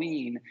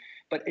Halloween.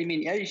 But, I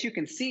mean, as you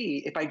can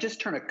see, if I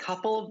just turn a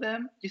couple of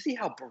them, you see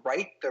how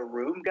bright the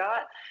room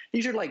got?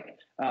 These are like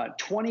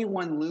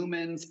 21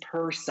 lumens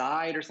per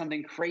side or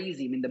something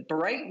crazy. I mean, the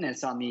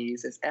brightness on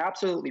these is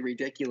absolutely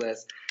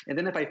ridiculous. And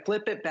then if I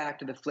flip it back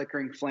to the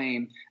flickering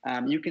flame,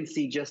 you can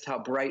see just how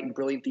bright and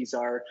brilliant these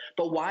are.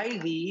 But why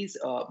these,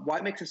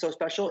 what makes it so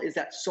special is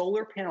that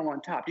solar panel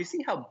on top. Do you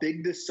see how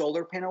big this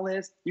solar panel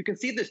is? You can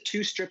see there's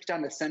 2 strips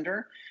down the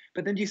center,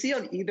 but then do you see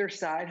on either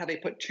side how they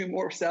put 2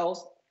 more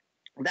cells?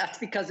 That's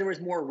because there was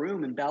more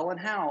room, and Bell and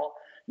Howell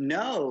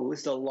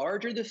knows the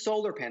larger the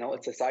solar panel,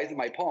 it's the size of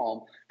my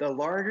palm, the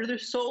larger the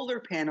solar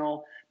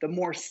panel, the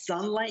more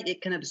sunlight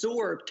it can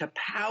absorb to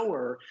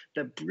power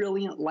the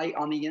brilliant light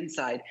on the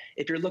inside.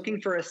 If you're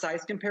looking for a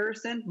size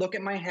comparison, look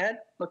at my head,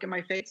 look at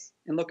my face,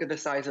 and look at the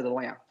size of the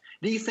lamp.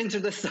 These things are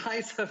the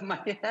size of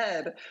my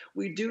head.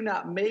 We do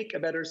not make a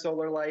better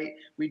solar light.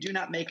 We do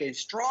not make a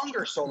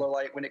stronger solar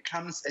light when it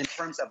comes in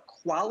terms of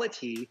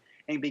quality.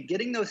 And be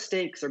getting those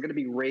stakes are going to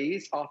be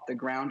raised off the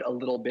ground a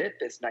little bit,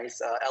 this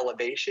nice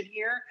elevation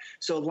here.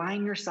 So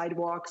line your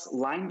sidewalks,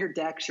 line your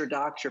decks, your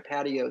docks, your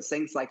patios,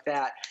 things like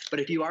that. But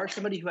if you are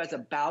somebody who has a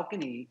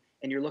balcony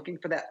and you're looking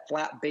for that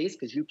flat base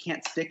because you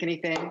can't stick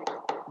anything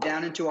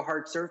down into a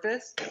hard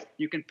surface,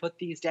 you can put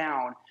these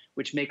down,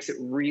 which makes it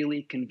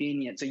really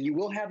convenient. So you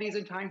will have these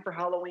in time for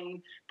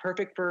Halloween,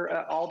 perfect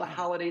for all the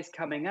holidays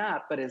coming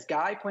up. But as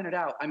Guy pointed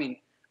out, I mean,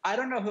 I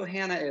don't know who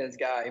Hannah is,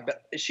 Guy,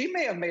 but she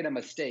may have made a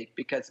mistake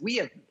because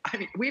we've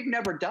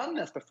never done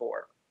this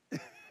before.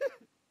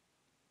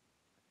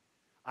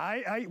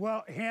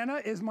 Well,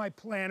 Hannah is my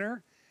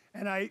planner,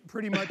 and I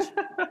pretty much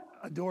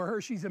adore her.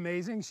 She's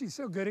amazing. She's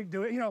so good at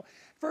doing it. You know,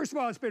 first of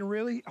all, it's been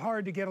really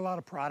hard to get a lot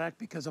of product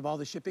because of all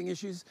the shipping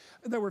issues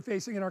that we're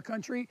facing in our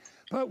country.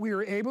 But we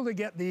were able to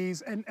get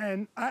these,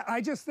 and I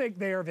just think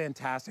they are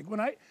fantastic. When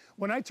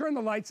I turn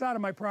the lights on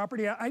my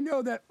property, I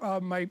know that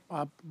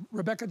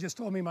Rebecca just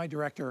told me, my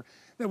director,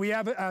 that we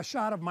have a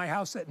shot of my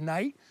house at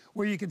night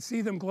where you can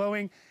see them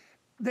glowing.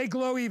 They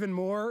glow even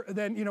more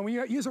than, you know, when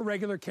you use a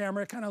regular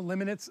camera, it kind of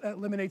eliminates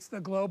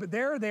the glow. But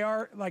there they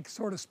are, like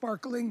sort of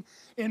sparkling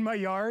in my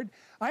yard.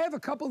 I have a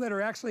couple that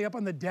are actually up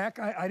on the deck.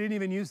 I didn't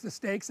even use the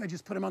stakes. I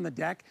just put them on the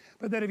deck.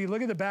 But then if you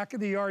look at the back of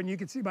the yard and you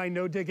can see my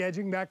no-dig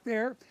edging back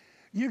there,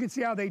 you can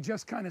see how they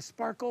just kind of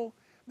sparkle.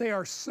 They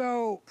are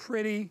so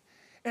pretty.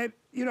 And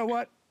you know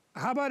what?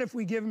 How about if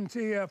we give them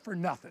to you for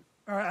nothing?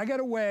 All right, I got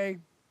a way.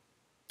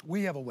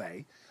 We have a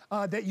way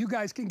that you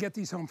guys can get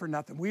these home for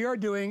nothing. We are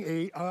doing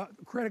a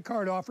credit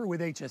card offer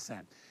with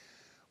HSN.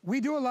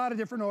 We do a lot of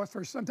different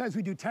offers. Sometimes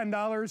we do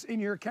 $10 in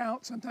your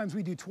account. Sometimes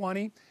we do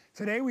 $20.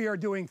 Today we are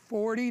doing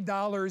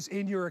 $40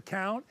 in your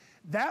account.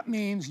 That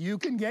means you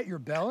can get your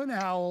Bell &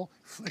 Howell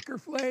Flicker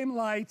Flame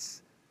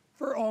lights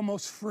for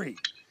almost free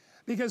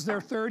because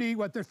they're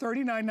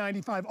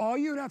 $39.95. All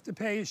you'd have to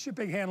pay is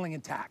shipping, handling,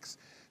 and tax.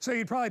 So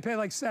you'd probably pay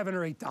like $7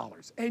 or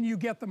 $8, and you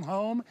get them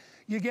home.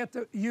 You get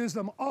to use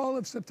them all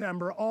of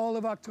September, all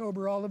of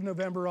October, all of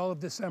November, all of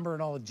December,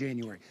 and all of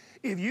January.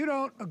 If you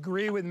don't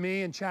agree with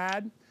me and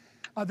Chad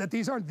that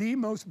these are the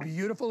most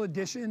beautiful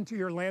addition to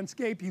your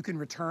landscape, you can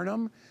return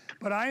them.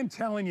 But I am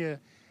telling you,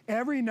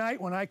 every night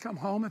when I come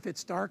home, if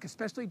it's dark,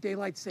 especially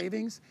daylight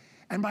savings,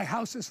 and my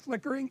house is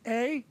flickering,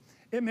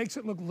 it makes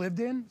it look lived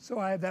in, so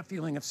I have that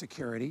feeling of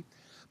security.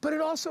 But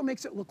it also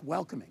makes it look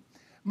welcoming.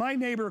 My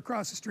neighbor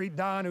across the street,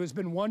 Don, who has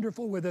been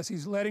wonderful with us,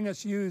 he's letting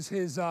us use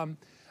his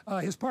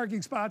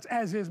parking spots,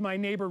 as is my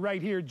neighbor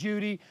right here,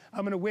 Judy.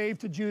 I'm going to wave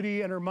to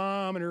Judy and her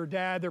mom and her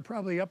dad. They're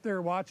probably up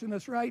there watching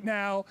us right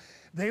now.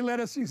 They let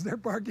us use their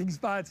parking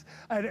spots,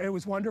 and it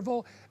was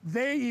wonderful.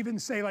 They even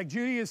say, like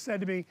Judy has said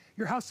to me,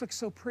 your house looks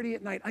so pretty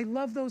at night. I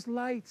love those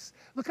lights.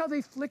 Look how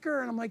they flicker.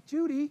 And I'm like,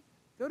 Judy,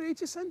 go to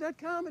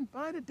hsn.com and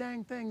buy the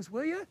dang things,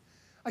 will you?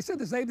 I said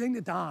the same thing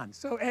to Don.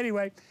 So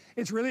anyway,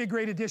 it's really a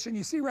great addition.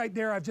 You see right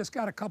there, I've just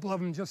got a couple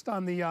of them just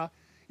on the,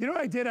 you know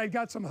what I did? I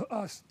got some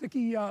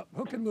sticky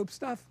hook and loop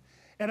stuff,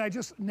 and I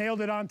just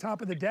nailed it on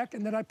top of the deck,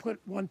 and then I put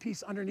one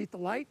piece underneath the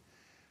light.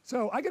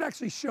 So I could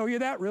actually show you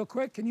that real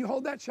quick. Can you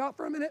hold that shot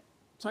for a minute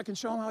so I can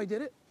show them how I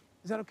did it?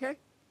 Is that okay?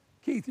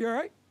 Keith, you all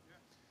right? Yeah.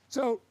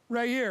 So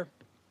right here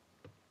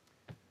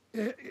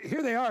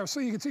they are, so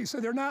you can see. So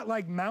they're not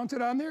like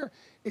mounted on there.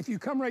 If you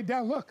come right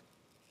down, look,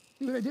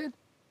 see what I did?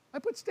 I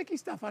put sticky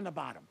stuff on the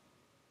bottom.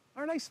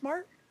 Aren't I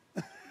smart?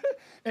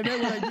 And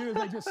then what I do is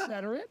I just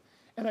center it,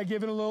 and I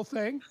give it a little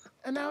thing,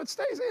 and now it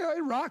stays. You know,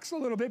 it rocks a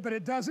little bit, but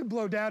it doesn't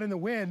blow down in the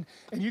wind.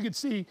 And you can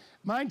see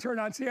mine turn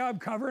on. See how I'm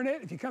covering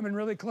it? If you come in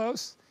really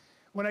close,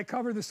 when I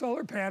cover the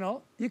solar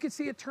panel, you can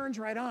see it turns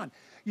right on.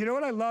 You know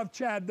what I love,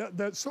 Chad?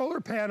 The solar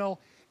panel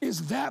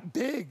is that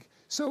big.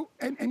 So,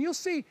 and you'll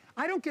see,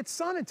 I don't get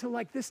sun until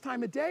like this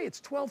time of day. It's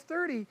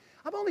 12:30.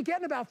 I'm only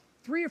getting about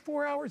 3 or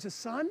 4 hours of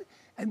sun,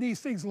 and these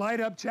things light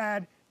up,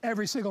 Chad,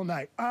 every single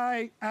night.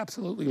 I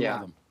absolutely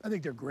love them. I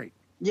think they're great.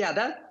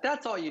 Yeah,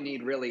 that's all you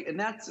need, really. And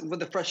that's what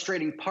the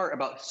frustrating part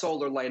about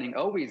solar lighting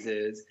always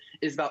is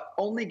about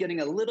only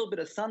getting a little bit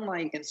of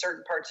sunlight in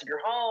certain parts of your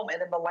home,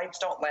 and then the lights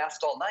don't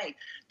last all night.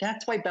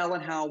 That's why Bell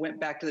and Howell went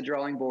back to the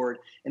drawing board,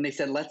 and they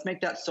said, let's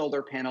make that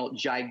solar panel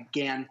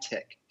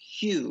gigantic,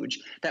 huge.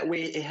 That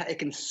way it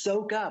can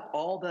soak up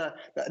all the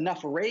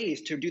enough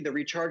rays to do the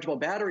rechargeable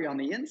battery on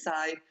the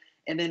inside.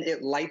 And then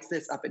it lights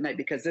this up at night,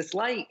 because this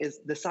light is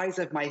the size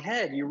of my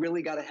head. You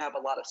really got to have a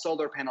lot of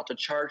solar panel to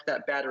charge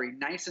that battery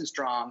nice and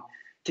strong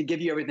to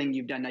give you everything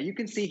you've done. Now, you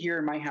can see here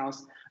in my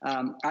house,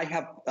 I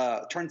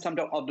have turned some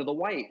to the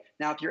white.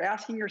 Now, if you're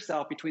asking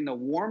yourself between the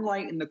warm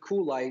light and the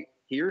cool light,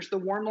 here's the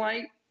warm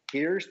light,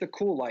 here's the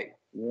cool light.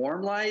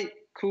 Warm light,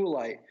 cool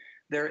light.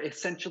 They're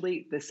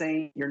essentially the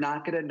same. You're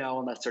not going to know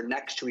unless they're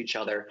next to each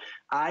other.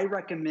 I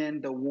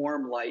recommend the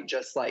warm light,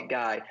 just like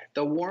Guy.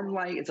 The warm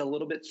light is a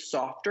little bit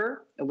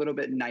softer, a little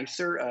bit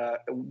nicer,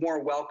 more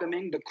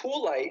welcoming. The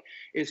cool light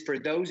is for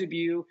those of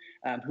you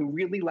who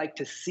really like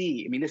to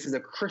see. I mean, this is a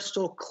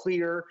crystal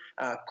clear,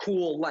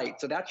 cool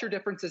light. So that's your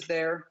differences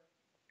there.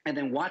 And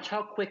then watch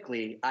how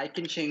quickly I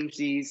can change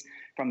these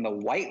from the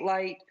white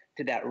light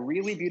to that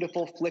really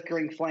beautiful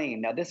flickering flame.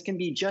 Now, this can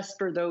be just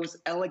for those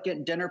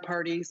elegant dinner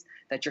parties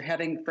that you're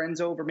having friends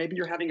over. Maybe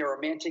you're having a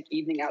romantic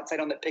evening outside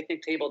on the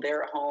picnic table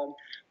there at home.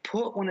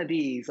 Put one of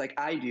these like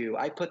I do.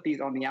 I put these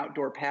on the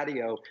outdoor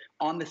patio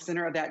on the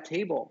center of that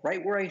table,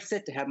 right where I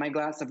sit to have my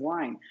glass of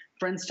wine.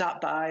 Friends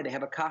stop by, they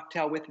have a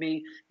cocktail with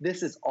me.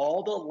 This is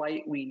all the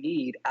light we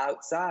need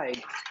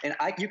outside. And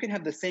you can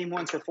have the same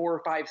ones for 4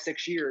 or 5,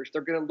 6 years.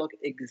 They're gonna look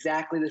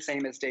exactly the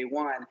same as day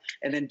one.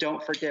 And then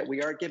don't forget,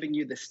 we are giving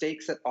you the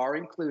stakes that are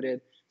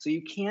included. So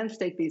you can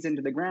stake these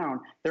into the ground.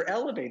 They're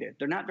elevated.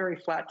 They're not very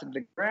flat to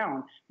the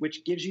ground,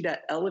 which gives you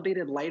that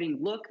elevated lighting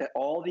look that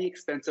all the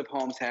expensive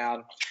homes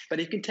have. But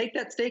you can take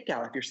that stake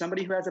out. If you're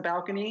somebody who has a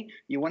balcony,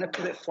 you want to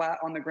put it flat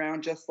on the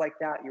ground just like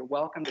that, you're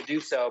welcome to do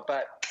so.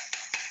 But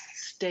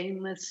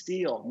stainless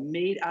steel,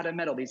 made out of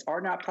metal. These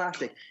are not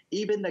plastic.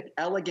 Even the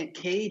elegant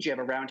cage you have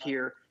around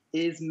here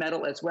is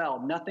metal as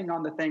well. Nothing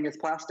on the thing is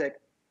plastic.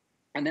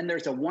 And then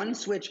there's a one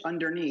switch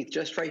underneath,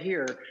 just right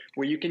here,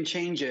 where you can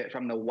change it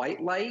from the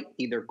white light,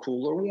 either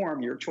cool or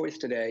warm, your choice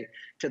today,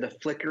 to the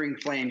flickering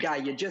flame. Guy,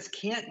 you just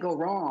can't go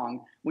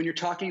wrong when you're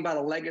talking about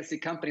a legacy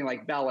company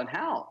like Bell and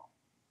Howell.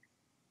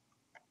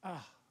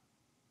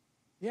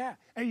 Yeah,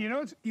 and you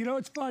know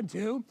it's fun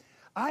too?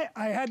 I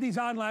had these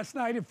on last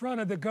night in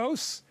front of the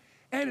ghosts,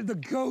 and the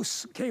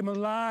ghosts came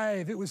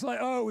alive. It was like,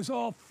 oh, it was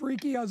all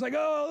freaky. I was like,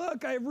 oh,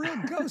 look, I have real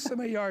ghosts in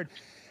my yard.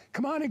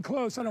 Come on in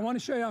close, and I want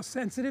to show you how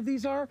sensitive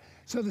these are.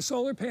 So the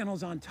solar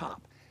panel's on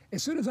top.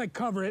 As soon as I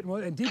cover it,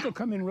 and Deke will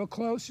come in real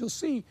close, you'll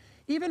see,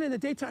 even in the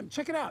daytime,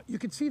 check it out. You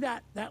can see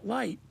that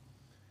light.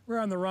 We're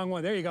on the wrong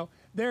one. There you go.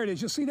 There it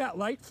is. You'll see that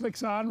light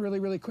flicks on really,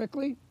 really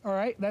quickly. All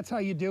right, that's how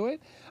you do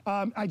it.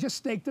 I just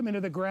staked them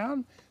into the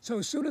ground. So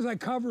as soon as I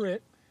cover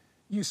it,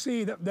 you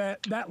see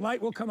that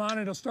light will come on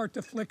and it'll start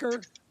to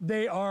flicker.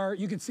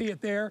 You can see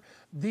it there.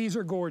 These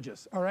are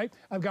gorgeous, all right?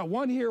 I've got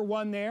one here,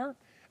 one there.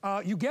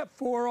 You get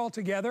 4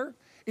 altogether.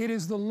 It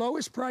is the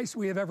lowest price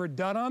we have ever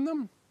done on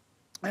them.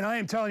 And I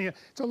am telling you,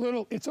 it's a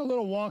little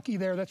wonky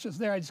there. That's just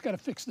there. I just got to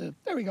fix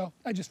there we go.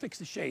 I just fixed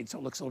the shade so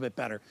it looks a little bit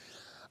better.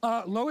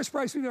 Lowest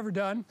price we've ever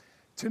done.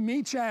 To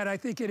me, Chad, I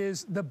think it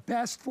is the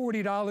best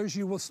 $40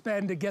 you will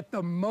spend to get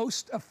the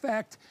most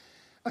effect,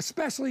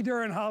 especially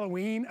during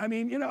Halloween. I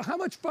mean, you know, how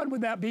much fun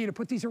would that be to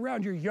put these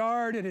around your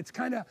yard? And it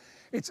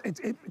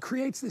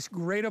creates this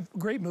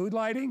great mood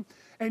lighting,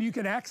 and you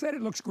can accent it.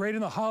 It looks great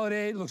in the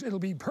holiday. It'll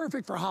be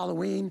perfect for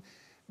Halloween.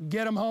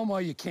 Get them home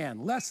while you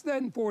can. Less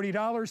than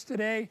 $40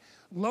 today.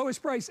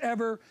 Lowest price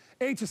ever.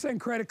 HSN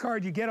credit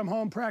card. You get them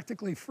home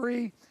practically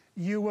free.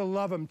 You will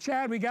love them.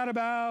 Chad, we got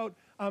about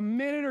a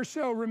minute or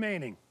so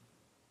remaining.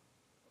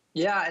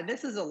 Yeah, and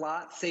this is a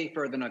lot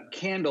safer than a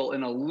candle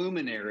in a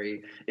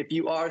luminary if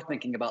you are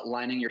thinking about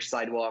lining your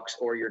sidewalks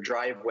or your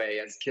driveway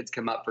as kids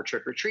come up for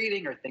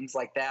trick-or-treating or things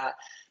like that.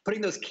 Putting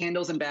those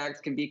candles in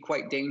bags can be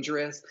quite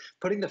dangerous.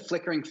 Putting the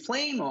flickering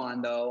flame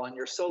on, though, on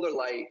your solar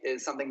light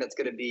is something that's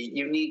going to be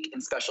unique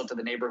and special to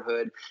the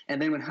neighborhood. And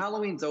then when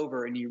Halloween's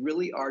over and you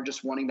really are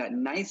just wanting that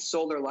nice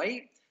solar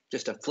light,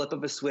 just a flip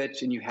of a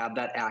switch and you have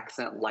that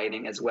accent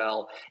lighting as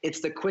well.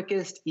 It's the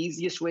quickest,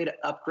 easiest way to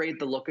upgrade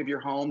the look of your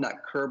home,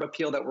 that curb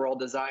appeal that we're all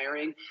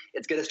desiring.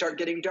 It's going to start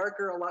getting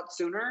darker a lot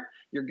sooner.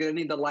 You're going to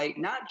need the light,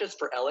 not just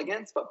for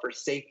elegance, but for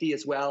safety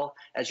as well.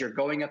 As you're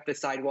going up the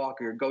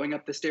sidewalk or you're going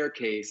up the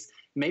staircase,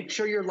 make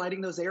sure you're lighting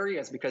those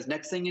areas, because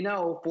next thing you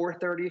know,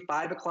 4:30,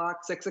 5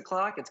 o'clock, 6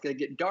 o'clock, it's going to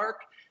get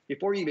dark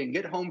before you even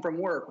get home from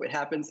work. It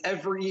happens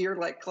every year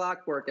like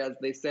clockwork, as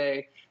they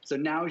say. So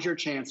now's your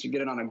chance to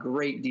get it on a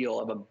great deal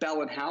of a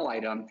Bell & Howell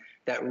item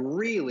that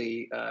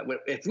really,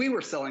 if we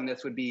were selling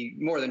this, would be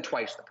more than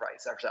twice the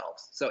price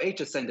ourselves. So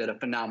HSN did a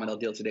phenomenal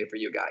deal today for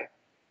you, Guy.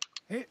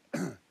 Hey,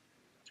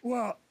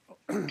 well,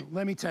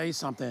 let me tell you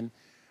something.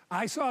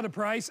 I saw the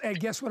price, and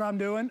guess what I'm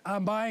doing?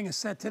 I'm buying a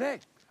set today.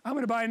 I'm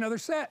going to buy another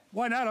set.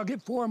 Why not? I'll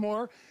get 4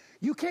 more.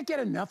 You can't get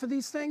enough of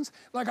these things.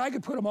 Like, I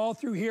could put them all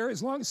through here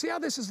as long, see how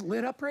this is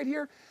lit up right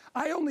here?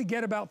 I only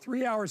get about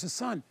 3 hours of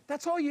sun.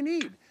 That's all you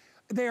need.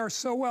 They are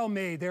so well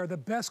made. They're the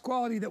best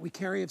quality that we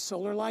carry of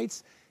solar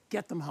lights.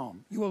 Get them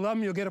home. You will love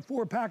them. You'll get a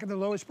 4-pack at the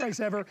lowest price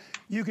ever.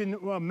 You can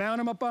mount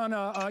them up on,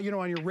 on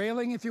your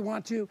railing if you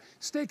want to.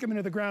 Stake them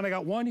into the ground. I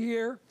got one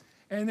here,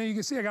 and then you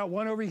can see I got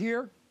one over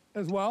here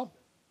as well.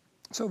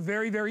 So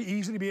very, very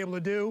easy to be able to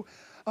do.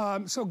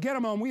 So get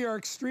them home. We are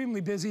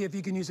extremely busy if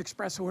you can use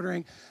express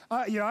ordering.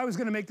 I was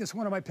going to make this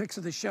one of my picks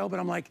of the show, but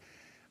I'm like,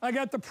 I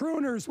got the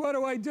pruners. What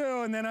do I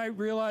do? And then I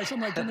realized, I'm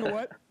like, you know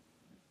what?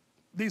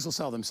 These will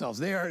sell themselves.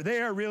 They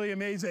are really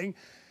amazing.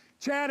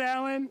 Chad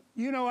Allen,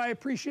 I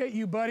appreciate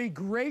you, buddy.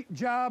 Great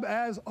job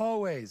as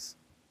always.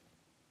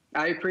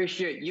 I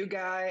appreciate you,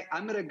 Guy.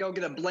 I'm going to go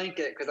get a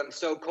blanket because I'm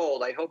so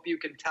cold. I hope you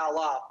can towel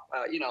off,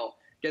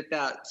 get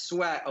that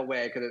sweat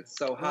away because it's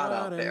so hot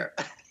out there.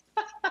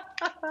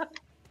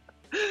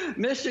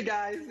 Miss you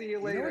guys. See you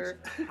later.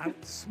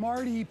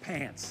 Smarty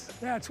Pants.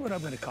 That's what I'm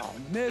going to call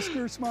him.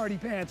 Mr. Smarty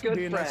Pants Good for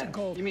being friend. nice and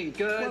cold. You mean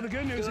good? Well, the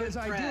good news is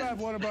I do have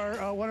one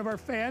of our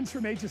fans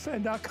from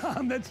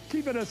HSN.com that's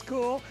keeping us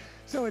cool.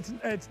 So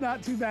it's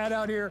not too bad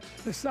out here.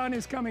 The sun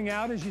is coming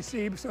out, as you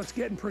see, so it's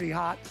getting pretty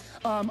hot.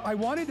 I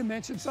wanted to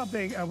mention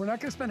something. We're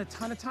not going to spend a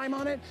ton of time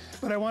on it,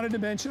 but I wanted to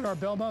mention our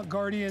Belmont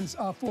Guardians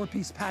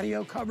 4-piece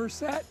patio cover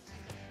set.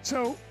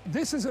 So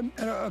this is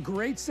a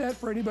great set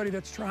for anybody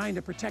that's trying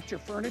to protect your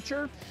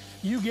furniture.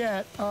 You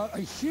get a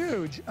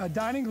huge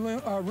dining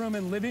room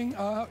and living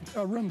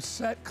room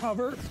set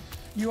cover.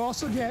 You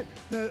also get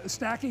the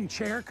stacking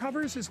chair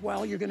covers as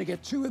well. You're going to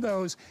get 2 of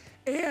those,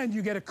 and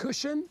you get a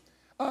cushion.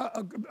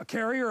 A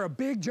carrier, a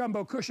big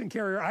jumbo cushion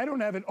carrier. I don't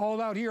have it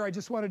all out here. I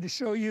just wanted to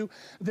show you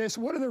this.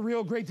 One of the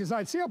real great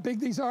designs. See how big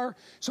these are?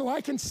 So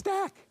I can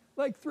stack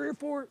like 3 or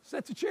 4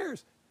 sets of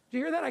chairs. Do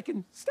you hear that? I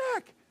can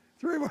stack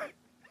 3 or 4.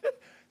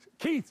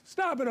 Keith,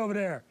 stop it over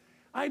there.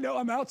 I know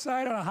I'm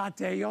outside on a hot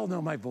day. You all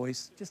know my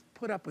voice. Just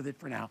put up with it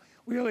for now.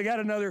 We only got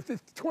another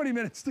 20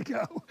 minutes to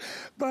go.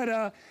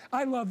 But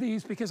I love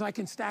these because I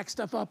can stack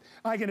stuff up.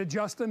 I can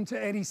adjust them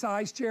to any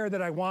size chair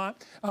that I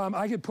want.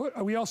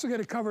 We also get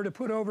a cover to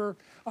put over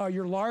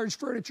your large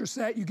furniture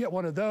set. You get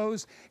one of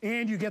those,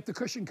 and you get the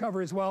cushion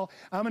cover as well.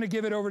 I'm going to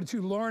give it over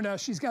to Lorna.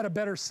 She's got a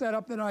better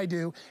setup than I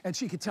do, and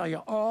she can tell you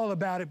all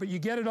about it. But you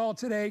get it all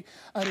today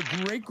at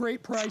a great,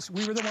 great price.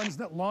 We were the ones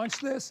that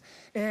launched this,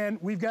 and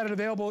we've got it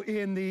available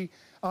in the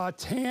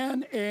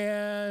tan,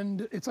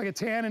 and it's like a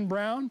tan and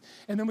brown,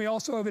 and then we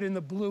also have it in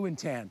the blue and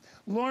tan.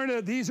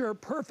 Lorna, these are a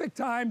perfect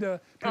time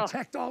to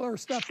protect all our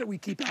stuff that we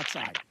keep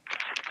outside.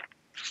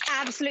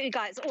 Absolutely,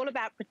 guys. It's all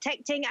about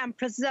protecting and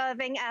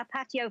preserving our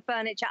patio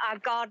furniture, our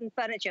garden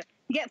furniture.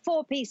 You get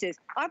 4 pieces.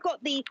 I've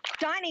got the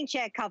dining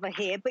chair cover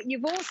here, but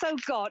you've also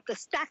got the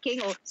stacking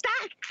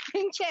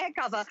chair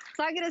cover.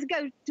 So I'm going to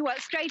go to work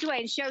straight away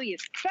and show you.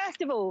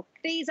 First of all,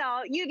 these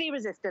are UV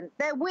resistant.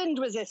 They're wind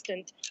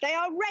resistant. They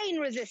are rain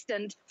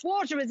resistant,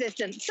 water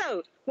resistant.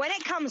 So when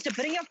it comes to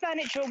putting your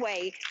furniture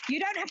away,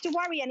 you don't have to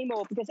worry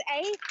anymore because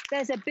A,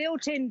 there's a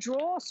built-in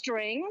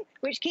drawstring,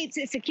 which keeps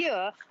it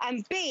secure,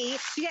 and B,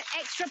 you get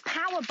extra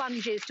power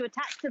bungees to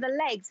attach to the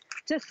legs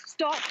to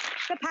stop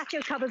the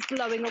patio covers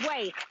blowing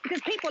away.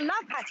 Because people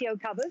love patio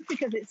covers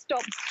because it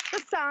stops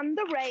the sun,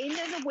 the rain,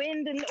 and the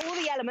wind, and all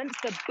the elements,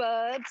 the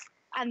birds,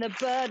 and the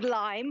bird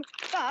lime,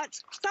 but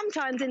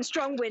sometimes in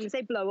strong winds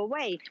they blow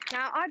away.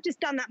 Now, I've just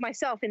done that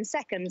myself in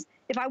seconds.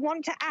 If I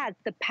want to add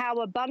the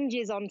power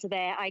bungees onto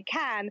there, I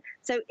can,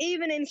 so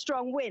even in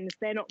strong winds,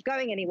 they're not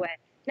going anywhere.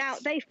 Now,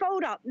 they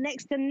fold up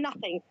next to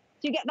nothing.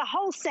 So you get the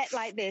whole set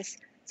like this.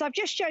 So I've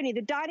just shown you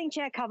the dining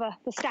chair cover,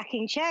 the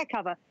stacking chair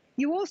cover.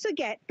 You also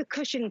get the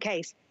cushion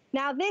case.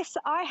 Now this,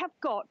 I have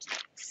got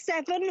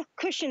 7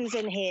 cushions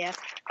in here.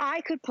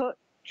 I could put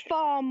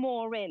far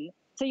more in.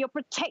 So you're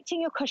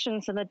protecting your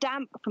cushions from the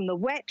damp, from the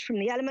wet, from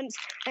the elements,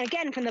 and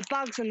again, from the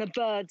bugs and the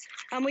birds.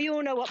 And we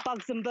all know what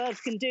bugs and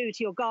birds can do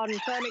to your garden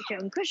furniture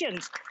and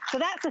cushions. So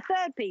that's the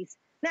 3rd piece.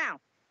 Now,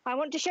 I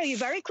want to show you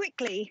very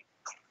quickly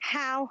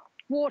how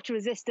water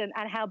resistant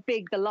and how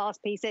big the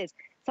last piece is.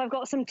 So I've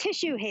got some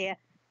tissue here,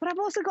 but I've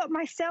also got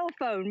my cell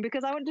phone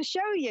because I want to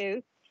show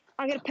you.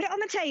 I'm going to put it on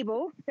the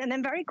table, and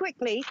then very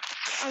quickly,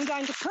 I'm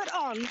going to put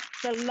on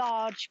the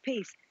large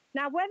piece.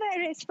 Now, whether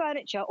it is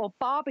furniture or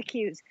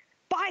barbecues,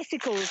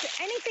 bicycles,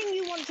 anything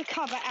you want to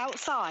cover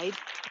outside,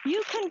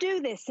 you can do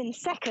this in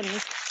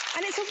seconds,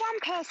 and it's a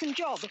one-person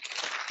job.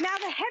 Now,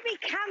 the heavy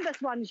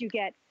canvas ones you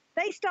get,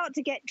 they start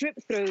to get drip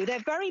through. They're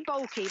very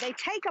bulky. They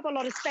take up a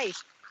lot of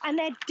space, and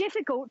they're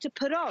difficult to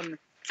put on.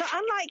 So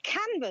unlike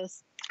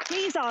canvas,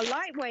 these are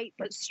lightweight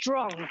but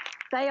strong.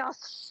 They are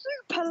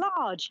super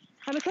large,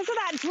 and because of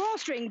that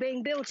drawstring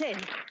being built in,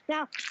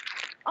 now,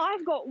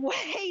 I've got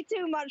way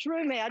too much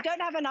room here. I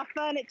don't have enough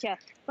furniture,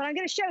 but I'm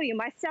going to show you.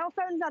 My cell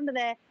phone's under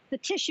there, the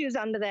tissue's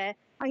under there.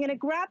 I'm going to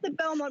grab the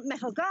Belmont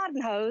metal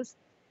garden hose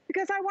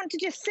because I want to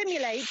just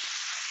simulate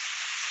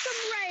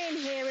some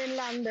rain here in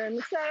London.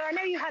 So I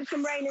know you had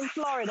some rain in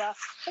Florida,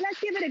 but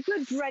let's give it a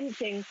good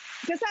drenching,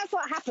 because that's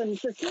what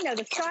happens. You know,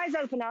 the skies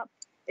open up,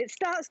 it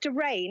starts to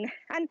rain,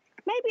 and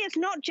maybe it's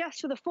not just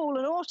for the fall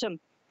and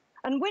autumn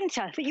and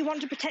winter that you want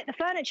to protect the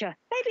furniture.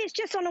 Maybe it's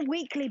just on a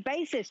weekly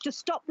basis to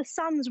stop the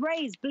sun's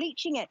rays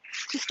bleaching it,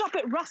 to stop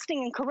it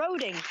rusting and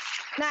corroding.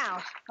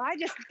 Now, I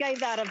just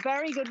gave that a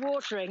very good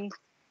watering,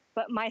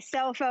 but my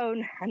cell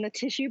phone and the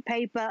tissue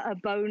paper are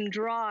bone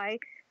dry,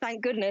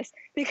 thank goodness,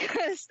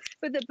 because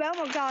with the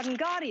Belmont Garden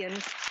Guardian,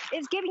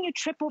 it's giving you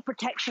triple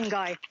protection,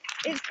 Guy.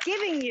 It's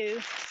giving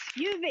you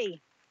UV,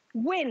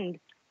 wind,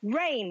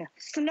 rain,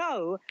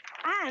 snow,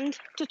 and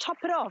to top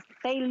it off,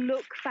 they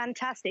look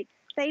fantastic.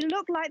 They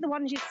look like the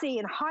ones you see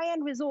in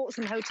high-end resorts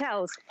and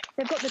hotels.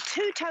 They've got the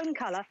two-tone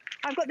color.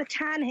 I've got the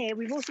tan here.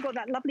 We've also got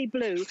that lovely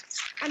blue.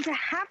 And to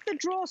have the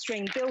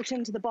drawstring built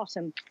into the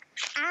bottom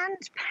and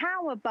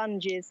power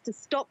bungees to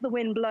stop the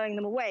wind blowing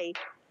them away,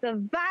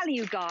 the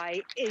value, Guy,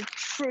 is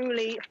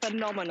truly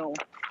phenomenal.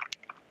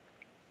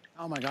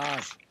 Oh my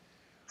gosh.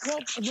 Well,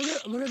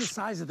 look at the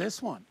size of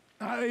this one.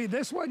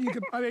 This one, you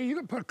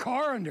could put a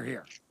car under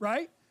here,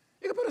 right?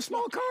 You could put a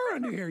small car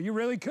under here. You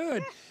really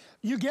could.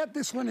 You get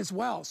this one as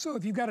well. So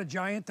if you've got a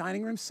giant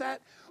dining room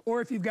set,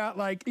 or if you've got,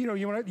 like, you know,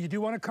 you do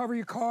want to cover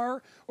your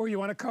car, or you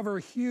want to cover a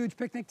huge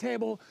picnic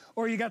table,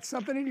 or you got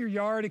something in your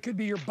yard, it could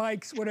be your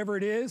bikes, whatever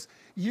it is,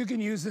 you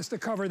can use this to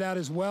cover that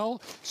as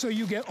well. So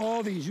you get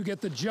all these. You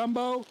get the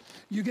jumbo,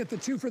 you get the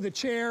two for the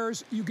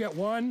chairs, you get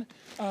one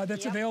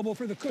that's available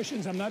for the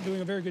cushions. I'm not doing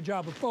a very good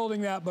job of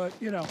folding that, but,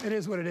 you know, it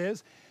is what it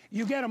is.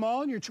 You get them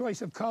all in your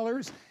choice of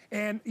colors.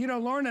 And, you know,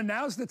 Lorna,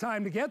 now's the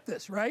time to get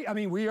this, right? I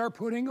mean, we are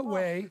putting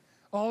away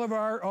all of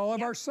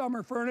our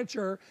summer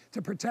furniture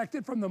to protect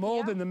it from the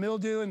mold and the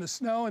mildew and the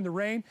snow and the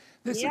rain.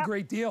 This is a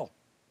great deal.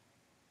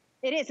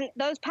 It isn't.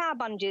 Those power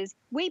bungees,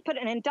 we put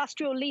an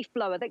industrial leaf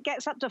blower that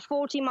gets up to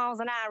 40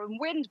 miles an hour and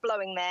wind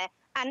blowing there,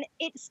 and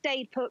it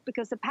stayed put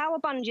because the power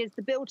bungees,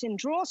 the built-in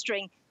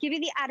drawstring, give you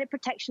the added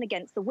protection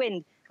against the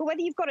wind. But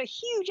whether you've got a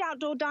huge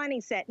outdoor dining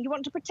set and you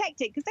want to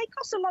protect it, because they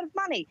cost a lot of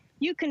money,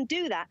 you can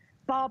do that.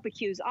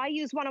 Barbecues. I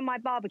use one on my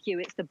barbecue.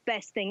 It's the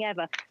best thing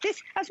ever. This,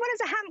 as well as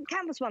the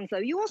canvas ones, though,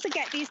 you also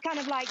get these kind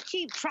of like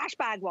cheap trash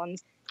bag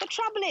ones. The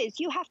trouble is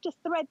you have to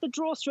thread the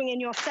drawstring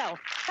in yourself.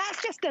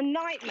 That's just a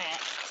nightmare.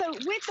 So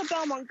with the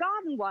Belmont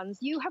Garden ones,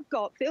 you have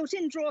got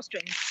built-in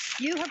drawstrings.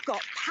 You have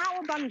got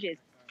power bungees,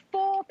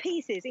 4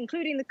 pieces,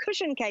 including the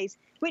cushion case,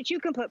 which you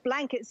can put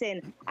blankets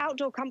in,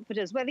 outdoor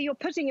comforters, whether you're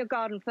putting your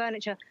garden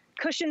furniture,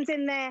 cushions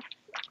in there.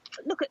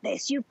 Look at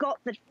this. You've got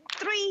the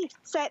 3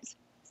 sets,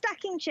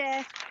 stacking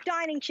chair,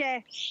 dining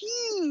chair,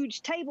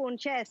 huge table and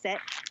chair set,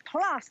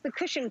 plus the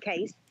cushion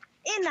case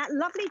in that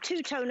lovely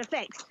two-tone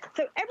effect.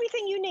 So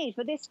everything you need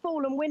for this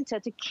fall and winter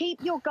to keep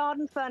your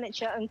garden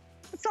furniture and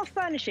soft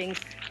furnishings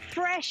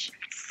fresh,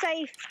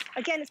 safe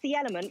against the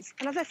elements.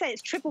 And as I say,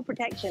 it's triple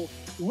protection: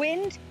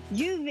 wind,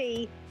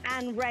 UV,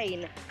 and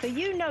rain. So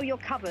you know you're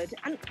covered.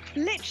 And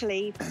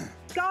literally,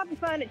 garden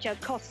furniture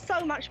costs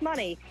so much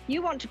money.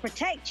 You want to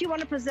protect, you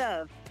want to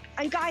preserve.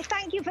 And Guy,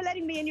 thank you for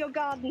letting me in your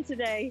garden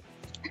today.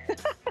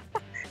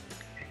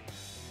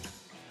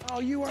 Oh,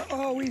 you are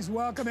always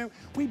welcome. And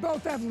we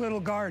both have little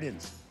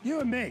gardens,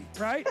 you and me,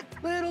 right?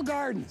 Little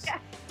gardens. Yeah.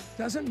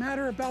 Doesn't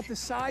matter about the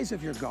size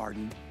of your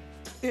garden.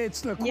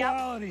 It's the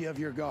quality of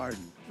your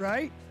garden,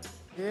 right?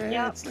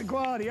 Yeah, it's the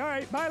quality. All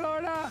right, bye,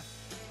 Lorna.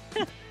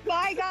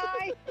 Bye,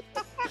 Guy.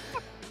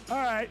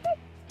 All right.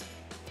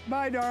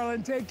 Bye,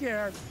 darling. Take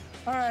care.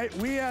 All right,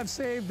 we have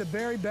saved the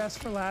very best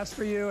for last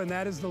for you, and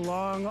that is the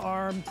long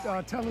arm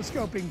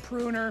telescoping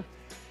pruner.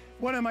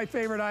 One of my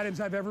favorite items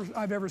I've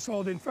ever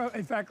sold. In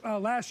fact,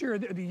 last year,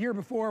 the year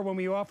before, when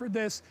we offered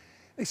this,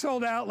 they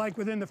sold out like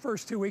within the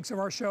first 2 weeks of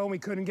our show, and we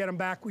couldn't get them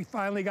back. We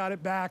finally got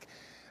it back.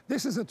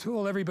 This is a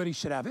tool everybody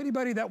should have.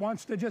 Anybody that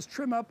wants to just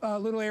trim up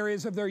little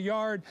areas of their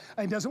yard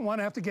and doesn't want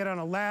to have to get on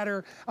a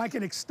ladder, I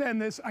can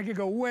extend this. I can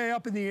go way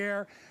up in the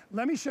air.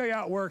 Let me show you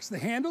how it works. The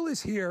handle is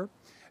here,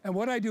 and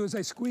what I do is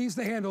I squeeze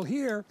the handle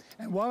here,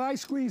 and while I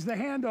squeeze the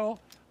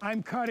handle,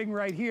 I'm cutting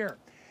right here.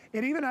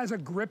 It even has a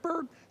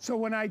gripper, so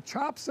when I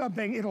chop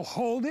something, it'll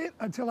hold it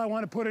until I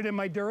want to put it in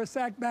my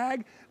Durasac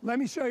bag. Let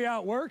me show you how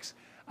it works.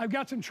 I've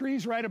got some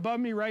trees right above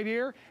me right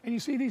here, and you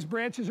see these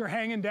branches are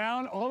hanging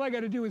down. All I got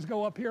to do is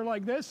go up here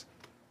like this,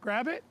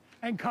 grab it,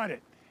 and cut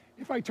it.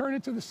 If I turn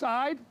it to the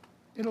side,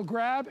 it'll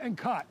grab and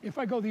cut. If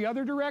I go the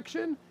other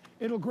direction,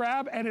 it'll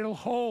grab and it'll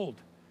hold.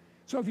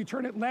 So if you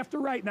turn it left or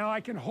right, now I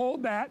can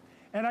hold that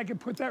and I can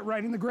put that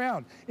right in the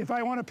ground. If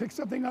I want to pick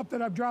something up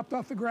that I've dropped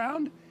off the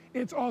ground,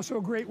 it's also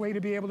a great way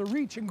to be able to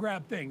reach and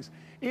grab things.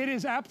 It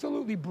is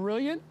absolutely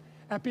brilliant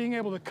at being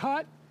able to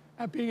cut,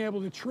 at being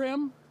able to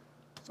trim.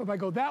 So if I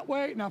go that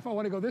way, now if I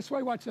want to go this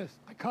way, watch this.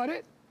 I cut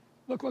it,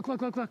 look, look,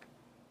 look, look, look.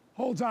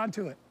 Holds on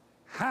to it.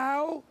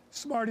 How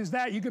smart is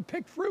that? You could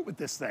pick fruit with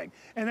this thing.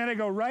 And then I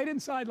go right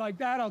inside like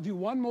that. I'll do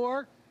one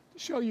more to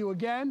show you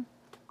again.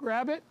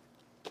 Grab it.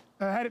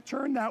 I had it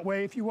turned that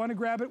way. If you want to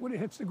grab it when it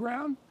hits the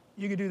ground,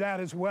 you can do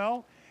that as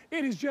well.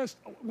 It is just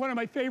one of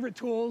my favorite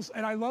tools,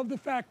 and I love the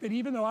fact that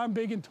even though I'm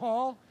big and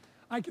tall,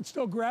 I can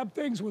still grab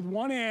things with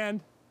one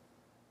hand,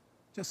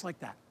 just like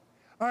that.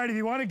 All right, if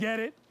you want to get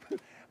it,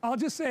 I'll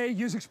just say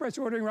use express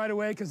ordering right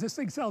away because this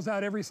thing sells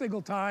out every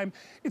single time.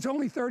 It's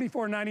only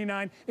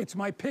 $34.99. It's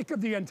my pick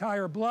of the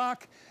entire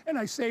block, and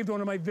I saved one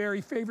of my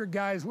very favorite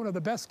guys, one of the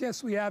best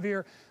guests we have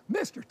here,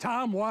 Mr.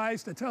 Tom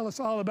Wise, to tell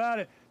us all about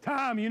it.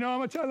 Tom, you know how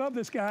much I love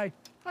this guy.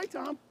 Hi,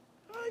 Tom.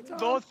 Hi, Tom.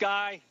 Both,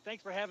 Guy.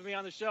 Thanks for having me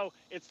on the show.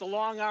 It's the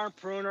long arm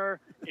pruner.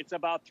 It's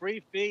about 3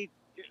 feet,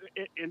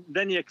 and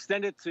then you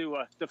extend it to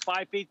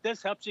 5 feet.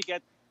 This helps you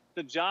get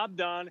the job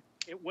done.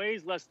 It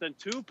weighs less than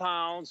 2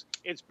 pounds.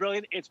 It's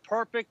brilliant. It's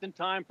perfect in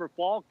time for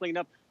fall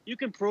cleanup. You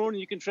can prune and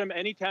you can trim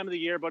any time of the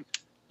year, but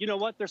you know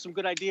what? There's some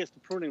good ideas to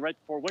pruning right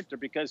before winter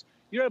because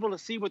you're able to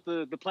see what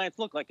the plants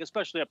look like,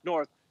 especially up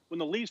north when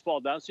the leaves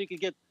fall down, so you can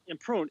get and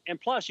prune. And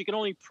plus, you can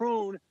only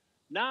prune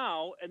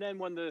now, and then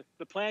when the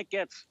plant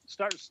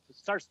starts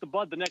to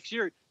bud the next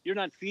year, you're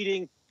not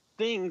feeding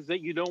things that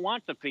you don't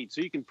want to feed.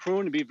 So you can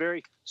prune and be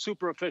very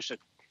super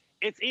efficient.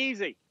 It's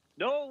easy.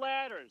 No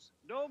ladders,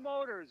 no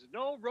motors,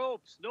 no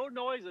ropes, no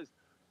noises.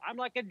 I'm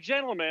like a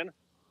gentleman.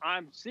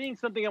 I'm seeing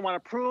something I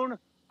want to prune.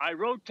 I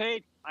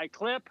rotate, I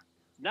clip.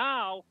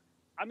 Now,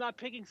 I'm not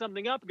picking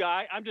something up,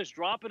 Guy. I'm just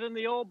dropping it in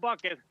the old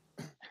bucket.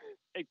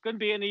 It couldn't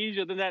be any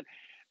easier than that.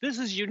 This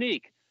is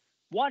unique.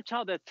 Watch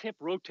how that tip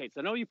rotates.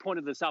 I know you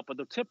pointed this out, but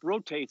the tip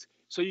rotates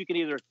so you can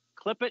either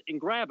clip it and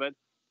grab it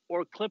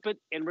or clip it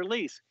and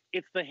release.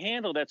 It's the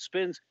handle that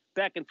spins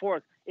back and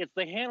forth. It's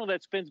the handle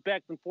that spins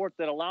back and forth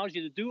that allows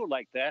you to do it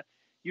like that.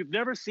 You've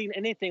never seen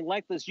anything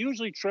like this.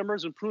 Usually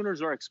trimmers and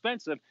pruners are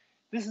expensive.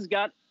 This has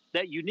got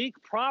that unique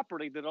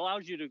property that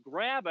allows you to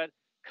grab it,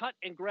 cut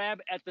and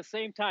grab at the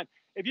same time.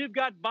 If you've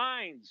got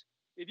vines,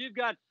 if you've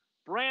got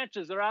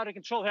branches that are out of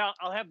control,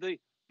 I'll have the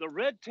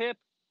red tip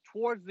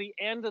towards the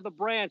end of the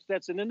branch.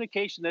 That's an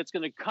indication that's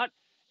going to cut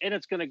and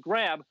it's going to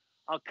grab.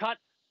 I'll cut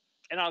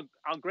and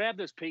I'll grab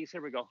this piece.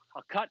 Here we go.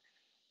 I'll cut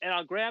and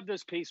I'll grab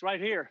this piece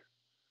right here.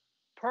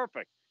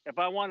 Perfect. If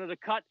I wanted to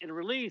cut and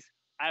release,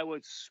 I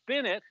would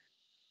spin it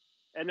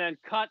and then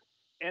cut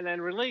and then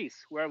release,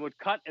 where I would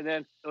cut and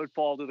then it would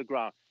fall to the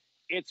ground.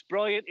 It's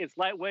brilliant. It's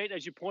lightweight,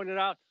 as you pointed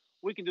out.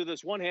 We can do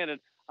this one-handed.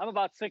 I'm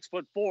about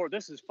 6'4".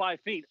 This is 5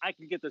 feet. I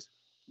can get this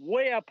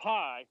way up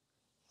high,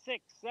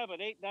 6, 7,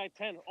 8, 9,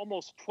 10,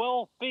 almost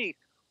 12 feet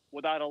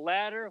without a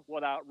ladder,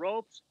 without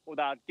ropes,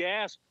 without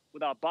gas,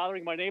 without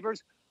bothering my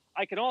neighbors.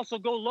 I can also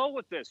go low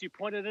with this. You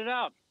pointed it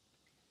out.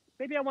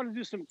 Maybe I want to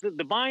do some,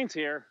 the vines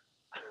here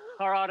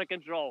are out of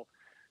control.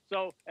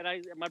 So, and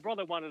my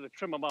brother wanted to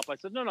trim them up. I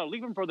said, no,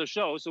 leave them for the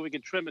show so we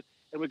can trim it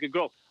and we could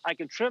grow. I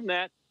can trim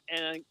that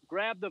and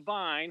grab the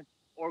vine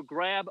or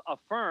grab a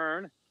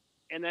fern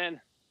and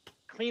then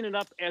clean it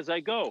up as I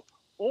go.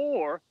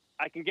 Or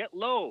I can get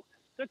low.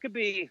 There could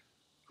be,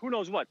 who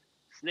knows what,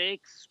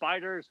 snakes,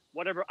 spiders,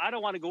 whatever. I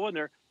don't want to go in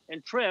there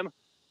and trim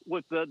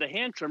with the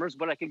hand trimmers,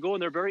 but I can go in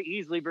there very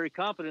easily, very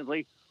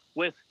confidently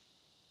with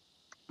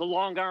the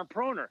long arm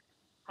pruner.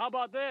 How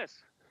about this?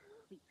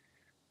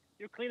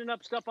 You're cleaning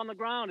up stuff on the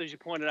ground, as you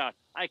pointed out.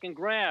 I can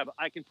grab,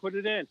 I can put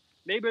it in.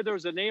 Maybe there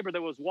was a neighbor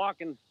that was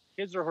walking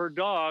his or her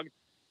dog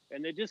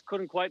and they just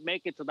couldn't quite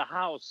make it to the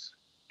house.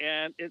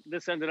 And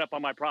this ended up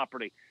on my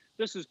property.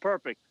 This is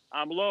perfect.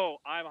 I'm low,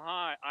 I'm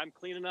high, I'm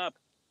cleaning up.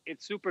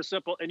 It's super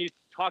simple. And you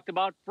talked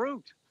about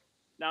fruit.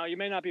 Now, you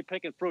may not be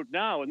picking fruit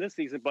now in this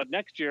season, but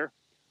next year,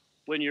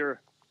 when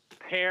your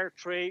pear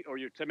tree or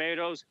your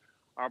tomatoes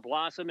are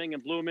blossoming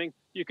and blooming,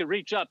 you can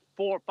reach up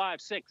 4,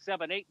 5, 6,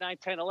 7, 8, 9,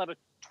 10, 11,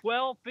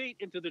 12 feet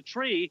into the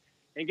tree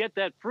and get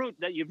that fruit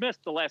that you've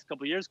missed the last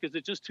couple of years because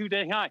it's just too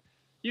dang high.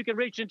 You can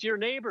reach into your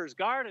neighbor's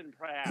garden,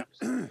 perhaps,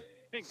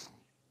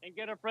 and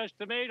get a fresh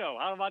tomato.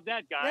 How about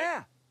that, Guy?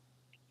 Yeah.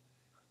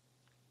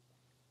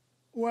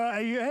 Well,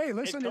 hey,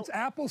 listen, it's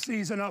apple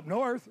season up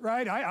north,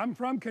 right? I'm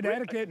from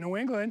Connecticut, New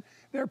England.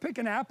 They're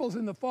picking apples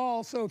in the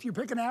fall, so if you're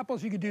picking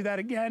apples, you could do that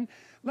again.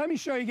 Let me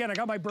show you again. I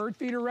got my bird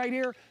feeder right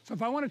here. So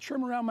if I want to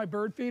trim around my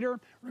bird feeder,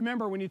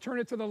 remember, when you turn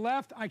it to the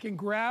left, I can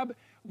grab,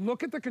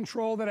 look at the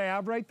control that I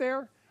have right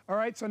there. All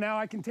right, so now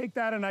I can take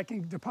that and I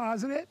can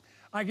deposit it.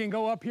 I can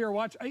go up here,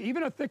 watch,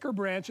 even a thicker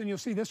branch, and you'll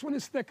see this one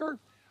is thicker.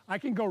 I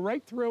can go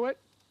right through it.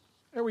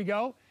 There we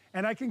go.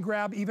 And I can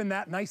grab even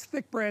that nice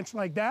thick branch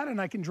like that, and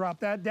I can drop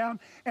that down.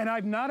 And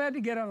I've not had to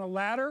get on a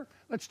ladder.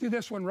 Let's do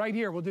this one right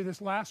here. We'll do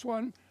this last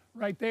one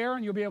right there,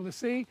 and you'll be able to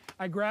see.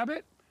 I grab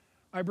it,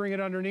 I bring it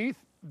underneath.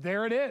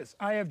 There it is.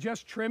 I have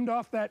just trimmed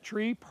off that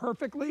tree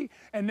perfectly.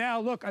 And now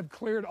look, I've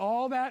cleared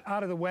all that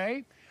out of the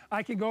way.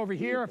 I can go over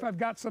here if I've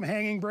got some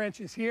hanging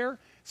branches here.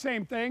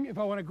 Same thing, if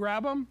I want to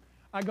grab them,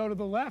 I go to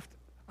the left.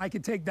 I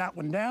can take that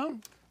one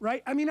down,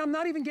 right? I mean, I'm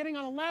not even getting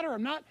on a ladder.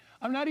 I'm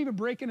not even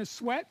breaking a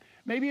sweat.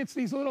 Maybe it's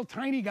these little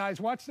tiny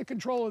guys. Watch the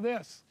control of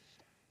this.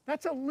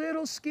 That's a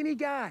little skinny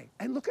guy.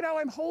 And look at how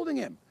I'm holding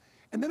him.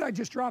 And then I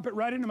just drop it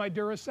right into my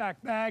Durasac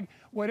bag.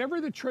 Whatever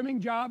the trimming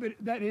job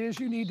that is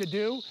you need to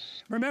do,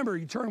 remember,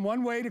 you turn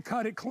one way to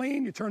cut it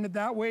clean, you turn it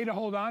that way to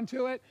hold on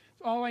to it.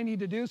 It's all I need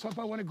to do. So if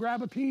I want to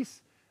grab a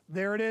piece,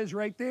 there it is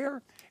right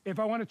there. If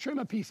I want to trim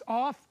a piece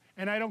off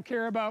and I don't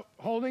care about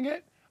holding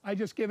it, I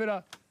just give it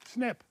a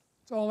snip.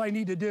 That's all I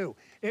need to do.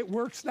 It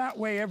works that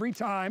way every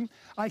time.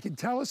 I can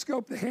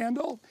telescope the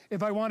handle.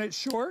 If I want it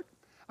short,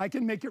 I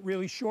can make it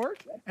really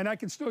short, and I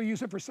can still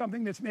use it for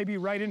something that's maybe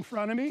right in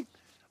front of me,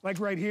 like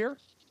right here,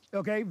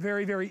 okay,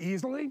 very, very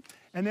easily.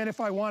 And then if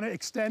I want to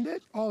extend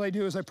it, all I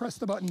do is I press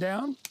the button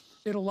down,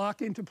 it'll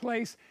lock into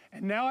place,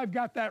 and now I've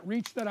got that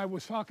reach that I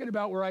was talking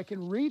about where I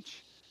can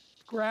reach,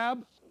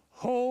 grab,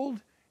 hold,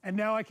 and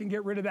now I can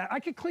get rid of that.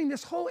 I could clean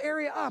this whole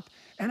area up,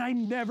 and I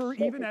never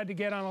even had to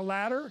get on a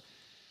ladder.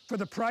 For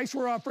the price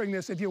we're offering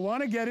this, if you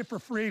want to get it for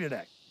free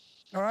today,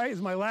 all right,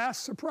 is my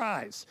last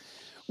surprise.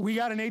 We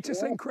got an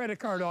HSN credit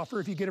card offer.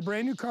 If you get a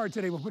brand new card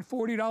today, we'll put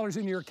 $40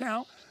 in your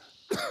account.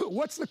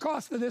 What's the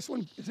cost of this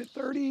one? Is it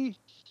 30, is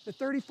it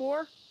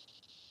 34?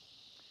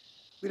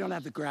 We don't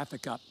have the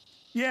graphic up.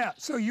 Yeah,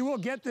 so you will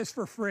get this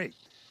for free.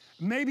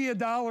 Maybe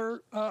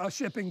 $1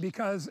 shipping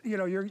because you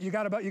know you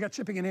got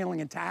shipping and handling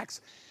and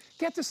tax.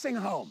 Get this thing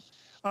home.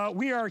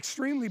 We are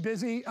extremely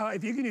busy.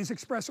 If you can use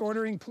express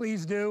ordering,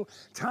 please do.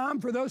 Tom,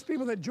 for those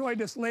people that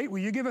joined us late, will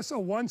you give us a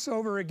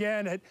once-over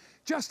again at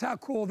just how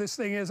cool this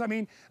thing is? I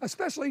mean,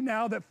 especially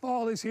now that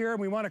fall is here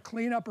and we want to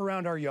clean up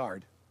around our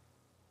yard.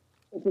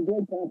 It's a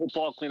good time for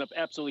fall cleanup,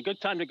 absolutely.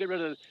 Good time to get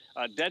rid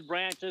of dead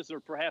branches or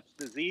perhaps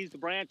diseased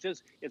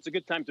branches. It's a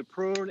good time to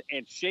prune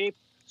and shape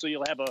so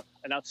you'll have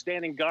an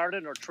outstanding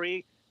garden or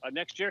tree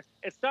next year.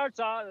 It starts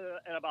out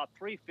at about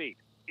 3 feet.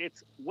 It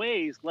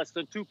weighs less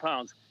than 2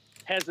 pounds.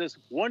 Has this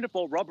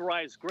wonderful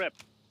rubberized grip.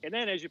 And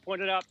then, as you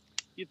pointed out,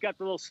 you've got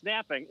the little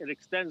snapping. It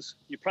extends,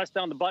 you press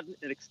down the button,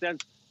 it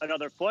extends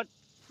another foot.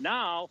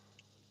 Now,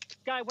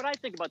 Guy, what I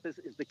think about this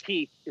is the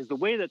key is the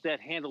way that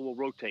handle will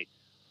rotate.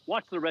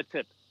 Watch the red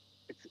tip.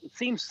 It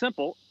seems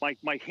simple.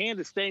 My hand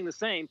is staying the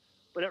same,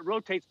 but it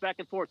rotates back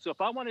and forth. So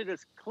if I wanted to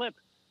clip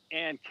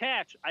and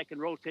catch, I can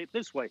rotate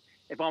this way.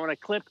 If I want to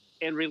clip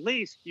and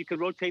release, you can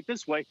rotate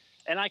this way.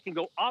 And I can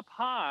go up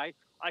high.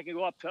 I can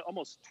go up to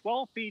almost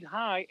 12 feet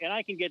high, and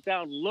I can get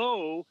down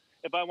low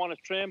if I want to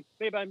trim.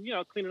 Maybe I'm,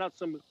 cleaning out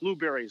some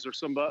blueberries or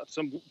some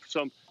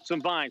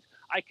vines.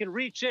 I can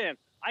reach in.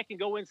 I can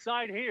go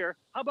inside here.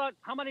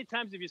 How many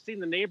times have you seen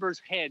the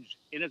neighbor's hedge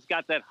and it's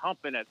got that hump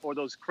in it or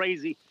those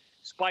crazy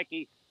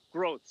spiky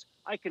growths?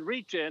 I can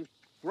reach in,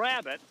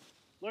 grab it.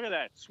 Look at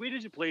that, sweet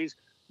as you please.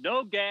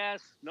 No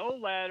gas, no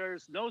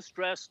ladders, no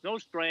stress, no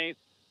strain,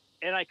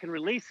 and I can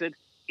release it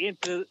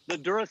into the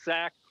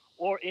Durasac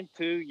or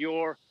into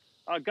your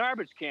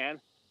garbage can.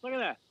 Look at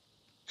that.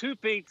 2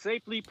 feet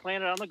safely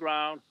planted on the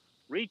ground,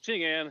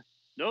 reaching in,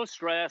 no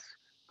stress,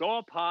 go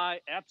up high,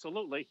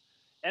 absolutely.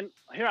 And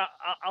here,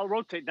 I'll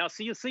rotate. Now,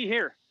 you see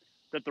here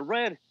that the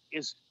red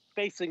is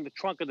facing the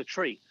trunk of the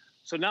tree.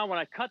 So now when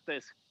I cut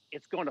this,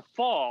 it's going to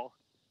fall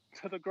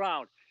to the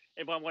ground.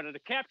 If I wanted to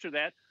capture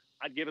that,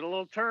 I'd give it a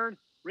little turn,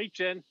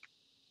 reach in,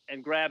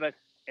 and grab it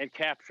and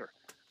capture.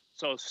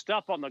 So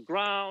stuff on the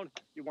ground,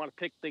 you want to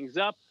pick things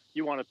up,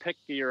 you want to pick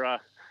your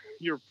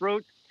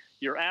fruit,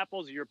 your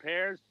apples, your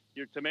pears,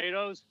 your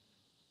tomatoes.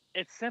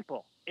 It's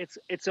simple.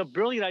 It's a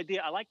brilliant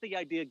idea. I like the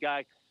idea,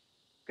 Guy,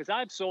 because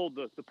I've sold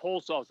the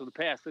pole saws in the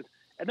past,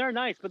 and they're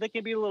nice, but they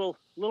can be a little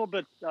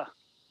bit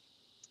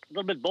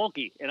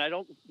bulky. And I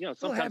don't,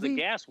 sometimes the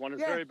gas one is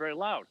very, very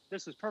loud.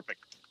 This is perfect.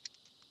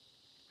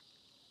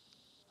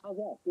 How's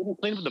that?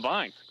 Clean with the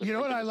vines. You know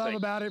what I love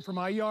about it for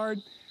my yard?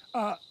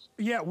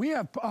 Yeah, we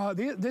have,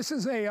 this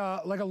is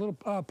like a little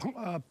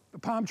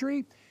palm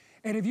tree.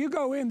 And if you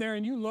go in there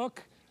and you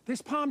look,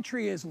 this palm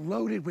tree is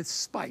loaded with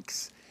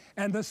spikes.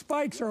 And the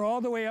spikes are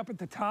all the way up at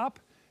the top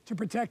to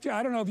protect you.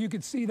 I don't know if you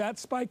can see that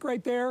spike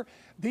right there.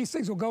 These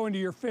things will go into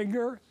your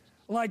finger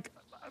like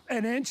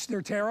an inch.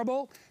 They're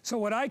terrible. So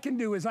what I can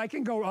do is I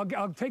can go,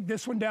 I'll take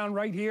this one down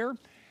right here.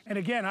 And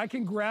again, I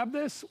can grab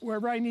this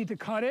wherever I need to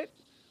cut it,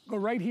 go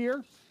right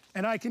here,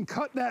 and I can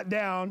cut that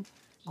down,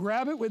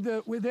 grab it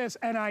with this,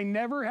 and I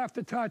never have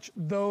to touch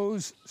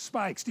those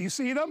spikes. Do you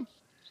see them?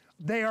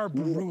 They are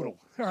brutal,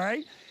 all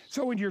right?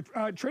 So when you're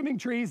trimming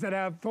trees that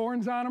have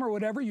thorns on them or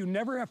whatever, you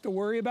never have to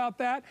worry about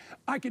that.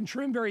 I can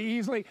trim very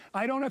easily.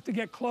 I don't have to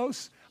get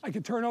close. I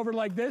can turn over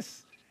like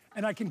this,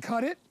 and I can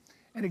cut it.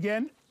 And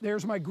again,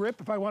 there's my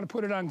grip. If I want to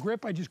put it on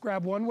grip, I just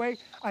grab one way.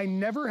 I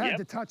never had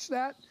to touch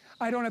that.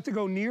 I don't have to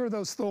go near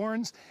those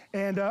thorns.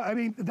 And I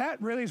mean,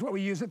 that really is what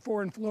we use it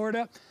for in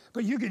Florida,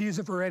 but you could use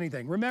it for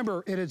anything.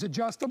 Remember, it is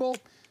adjustable,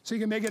 so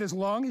you can make it as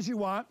long as you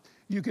want.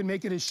 You can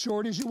make it as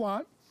short as you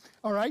want,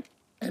 all right?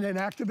 and then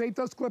activate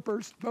those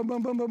clippers, boom,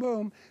 boom, boom, boom,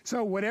 boom.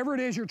 So whatever it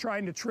is you're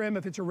trying to trim,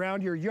 if it's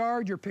around your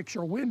yard, your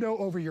picture window,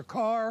 over your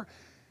car,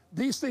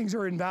 these things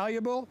are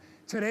invaluable.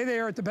 Today they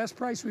are at the best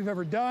price we've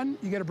ever done.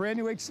 You get a brand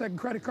new HSN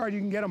credit card, you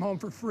can get them home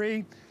for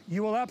free.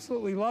 You will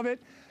absolutely love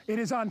it. It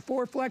is on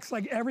 4Flex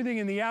like everything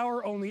in the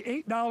hour, only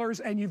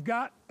 $8, and you've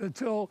got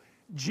until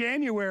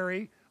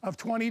January of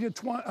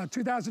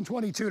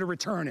 2022 to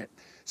return it.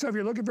 So if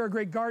you're looking for a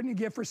great gardening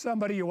gift for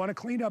somebody, you want to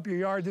clean up your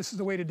yard, this is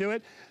the way to do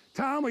it.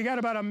 Tom, we got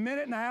about a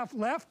minute and a half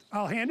left.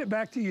 I'll hand it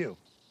back to you.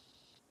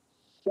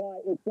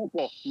 It's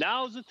simple.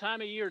 Now's the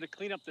time of year to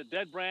clean up the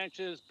dead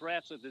branches,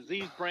 perhaps a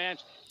diseased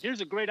branch.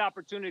 Here's a great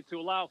opportunity to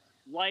allow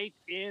light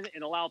in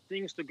and allow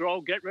things to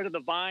grow. Get rid of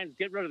the vines,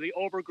 get rid of the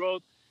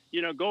overgrowth.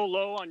 You know, go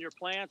low on your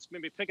plants,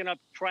 maybe picking up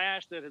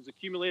trash that has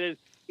accumulated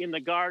in the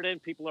garden.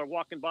 People are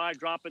walking by,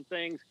 dropping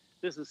things.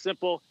 This is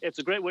simple. It's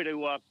a great way to,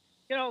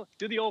 you know,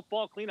 do the old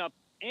fall cleanup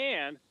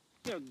and,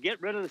 you know,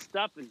 get rid of the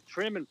stuff and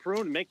trim and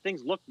prune and make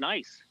things look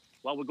nice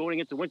while we're going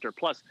into winter.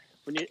 Plus,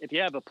 if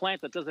you have a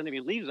plant that doesn't have any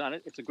leaves on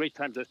it, it's a great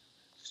time to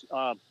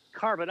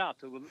carve it out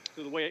to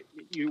the way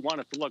you want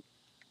it to look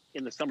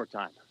in the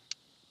summertime.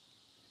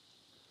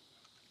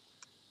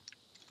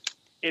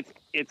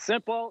 It's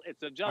simple.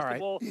 It's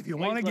adjustable. All right. If you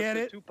want to get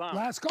it,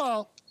 last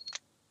call.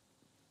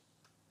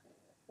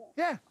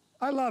 Yeah,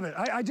 I love it.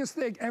 I just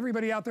think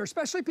everybody out there,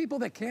 especially people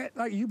that can't,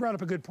 like you brought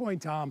up a good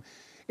point, Tom.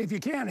 If you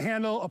can't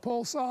handle a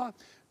pole saw,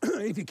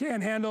 if you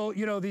can't handle,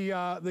 you know,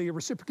 the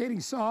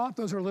reciprocating saw,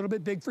 those are a little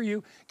bit big for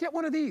you, get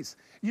one of these.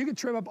 You can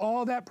trim up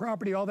all that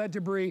property, all that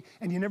debris,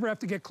 and you never have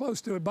to get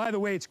close to it. By the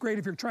way, it's great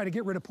if you're trying to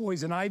get rid of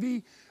poison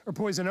ivy or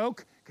poison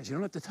oak, because you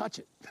don't have to touch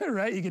it,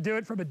 right? You can do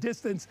it from a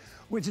distance,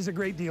 which is a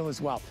great deal as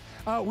well.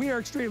 We are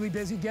extremely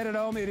busy. Get it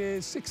home. It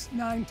is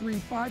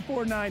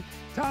 693-549.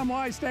 Tom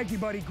Wise, thank you,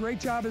 buddy. Great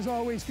job as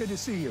always. Good to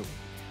see you.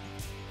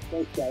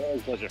 Thanks, guys.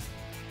 Always a pleasure.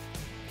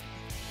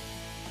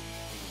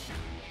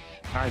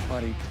 All right,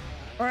 buddy.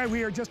 All right,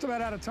 we are just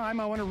about out of time.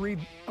 I want to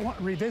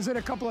revisit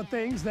a couple of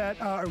things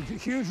that are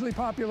hugely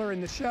popular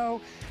in the show.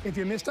 If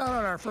you missed out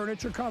on our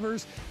furniture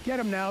covers, get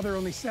them now. They're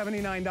only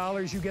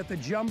 $79. You get the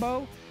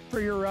jumbo for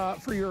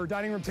your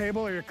dining room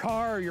table or your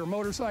car or your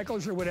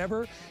motorcycles or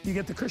whatever. You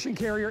get the cushion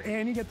carrier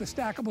and you get the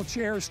stackable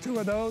chairs, 2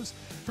 of those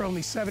for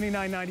only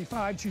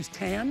 $79.95. Choose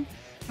tan.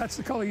 That's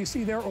the color you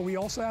see there, or we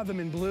also have them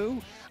in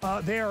blue.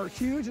 They are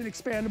huge and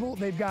expandable.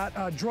 They've got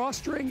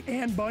drawstring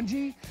and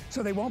bungee,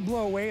 so they won't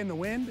blow away in the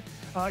wind.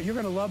 You're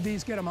gonna love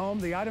these, get them home.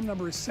 The item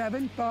number is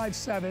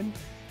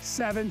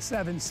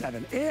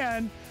 757777.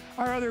 And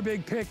our other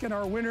big pick and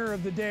our winner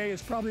of the day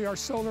is probably our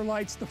solar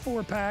lights, the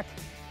 4-pack.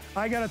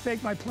 I gotta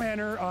thank my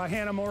planner,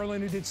 Hannah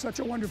Moreland, who did such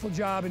a wonderful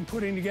job in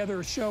putting together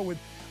a show with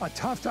a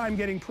tough time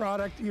getting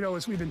product, you know,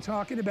 as we've been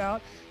talking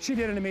about. She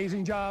did an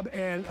amazing job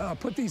and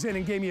put these in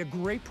and gave me a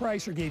great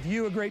price, or gave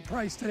you a great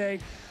price today.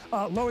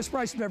 Lowest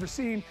price I've ever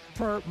seen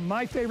for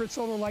my favorite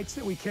solar lights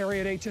that we carry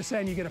at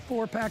HSN. You get a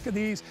 4-pack of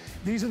these.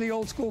 These are the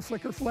old school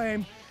flicker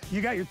flame.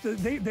 You got your,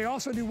 they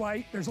also do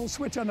white. There's a little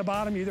switch on the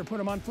bottom. You either put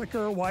them on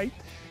flicker or white.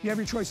 You have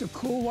your choice of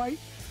cool white,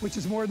 which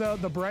is more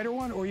the brighter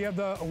one, or you have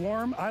the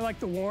warm. I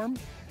like the warm,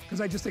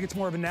 because I just think it's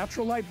more of a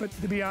natural light. But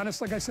to be honest,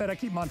 like I said, I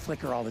keep them on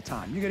flicker all the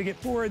time. You're gonna get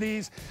 4 of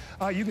these.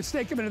 You can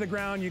stake them into the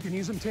ground. You can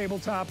use them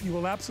tabletop. You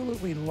will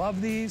absolutely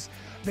love these.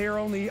 They are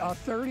only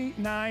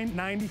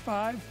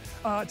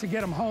 $39.95 to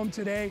get them home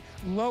today.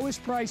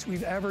 Lowest price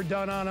we've ever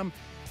done on them.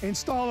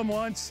 Install them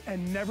once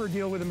and never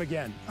deal with them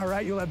again. All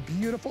right, you'll have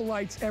beautiful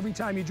lights every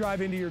time you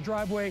drive into your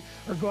driveway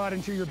or go out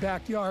into your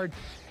backyard.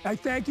 I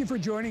thank you for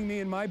joining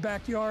me in my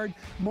backyard.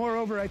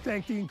 Moreover, I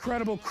thank the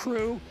incredible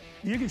crew.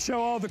 You can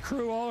show all the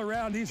crew all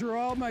around. These are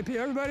all my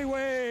people. Everybody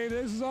wave.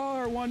 This is all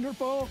our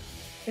wonderful,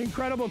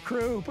 incredible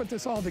crew who put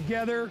this all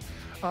together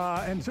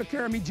and took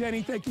care of me.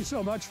 Jenny, thank you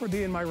so much for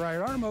being my right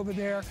arm over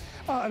there.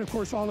 And of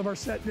course, all of our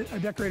set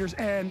decorators,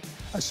 and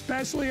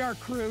especially our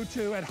crew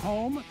too at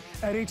home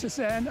at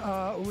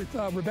HSN with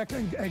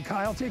Rebecca and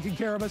Kyle taking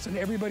care of us, and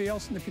everybody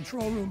else in the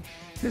control room.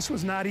 This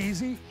was not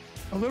easy.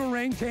 A little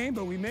rain came,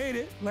 but we made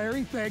it.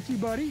 Larry, thank you,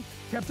 buddy.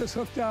 Kept us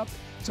hooked up.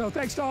 So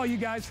thanks to all you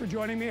guys for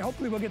joining me.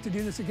 Hopefully we'll get to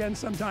do this again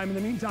sometime. In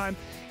the meantime,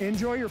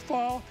 enjoy your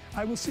fall.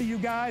 I will see you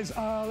guys,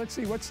 let's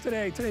see, what's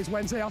today? Today's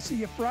Wednesday. I'll see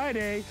you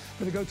Friday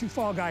for the Go-To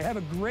Fall Guy. Have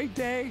a great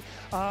day.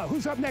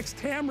 Who's up next?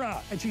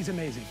 Tamra, and she's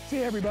amazing. See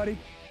you, everybody.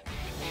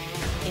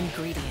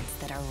 Ingredients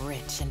that are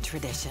rich in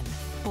tradition,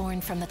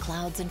 born from the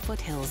clouds and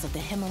foothills of the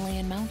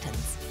Himalayan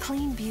mountains.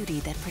 Clean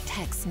beauty that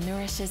protects,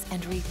 nourishes,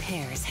 and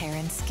repairs hair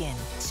and skin.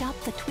 Shop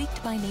the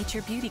Tweaked by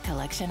Nature Beauty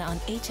Collection on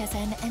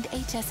HSN and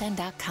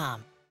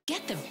hsn.com.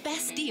 Get the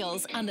best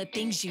deals on the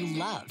things you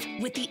love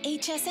with the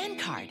HSN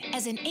card.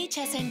 As an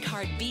HSN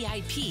card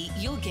VIP,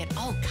 you'll get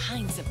all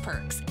kinds of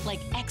perks like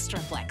extra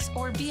flex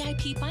or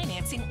VIP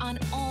financing on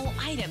all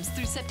items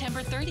through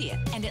September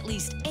 30th, and at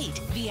least 8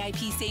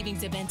 VIP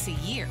savings events a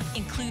year.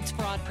 Includes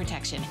fraud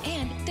protection,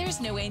 and there's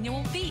no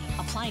annual fee.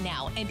 Apply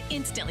now and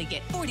instantly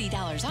get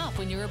 $40 off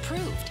when you're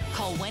approved.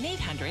 Call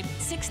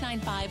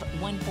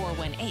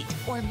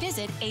 1-800-695-1418 or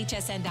visit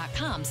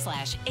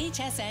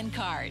hsn.com/HSN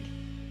card.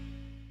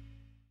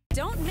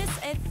 Don't miss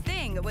a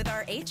thing with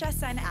our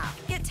HSN app.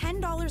 Get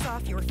 $10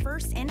 off your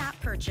first in-app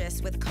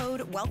purchase with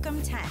code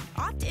WELCOME10.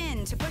 Opt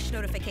in to push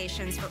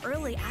notifications for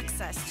early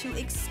access to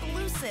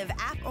exclusive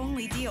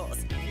app-only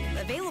deals.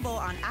 Available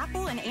on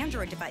Apple and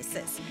Android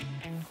devices.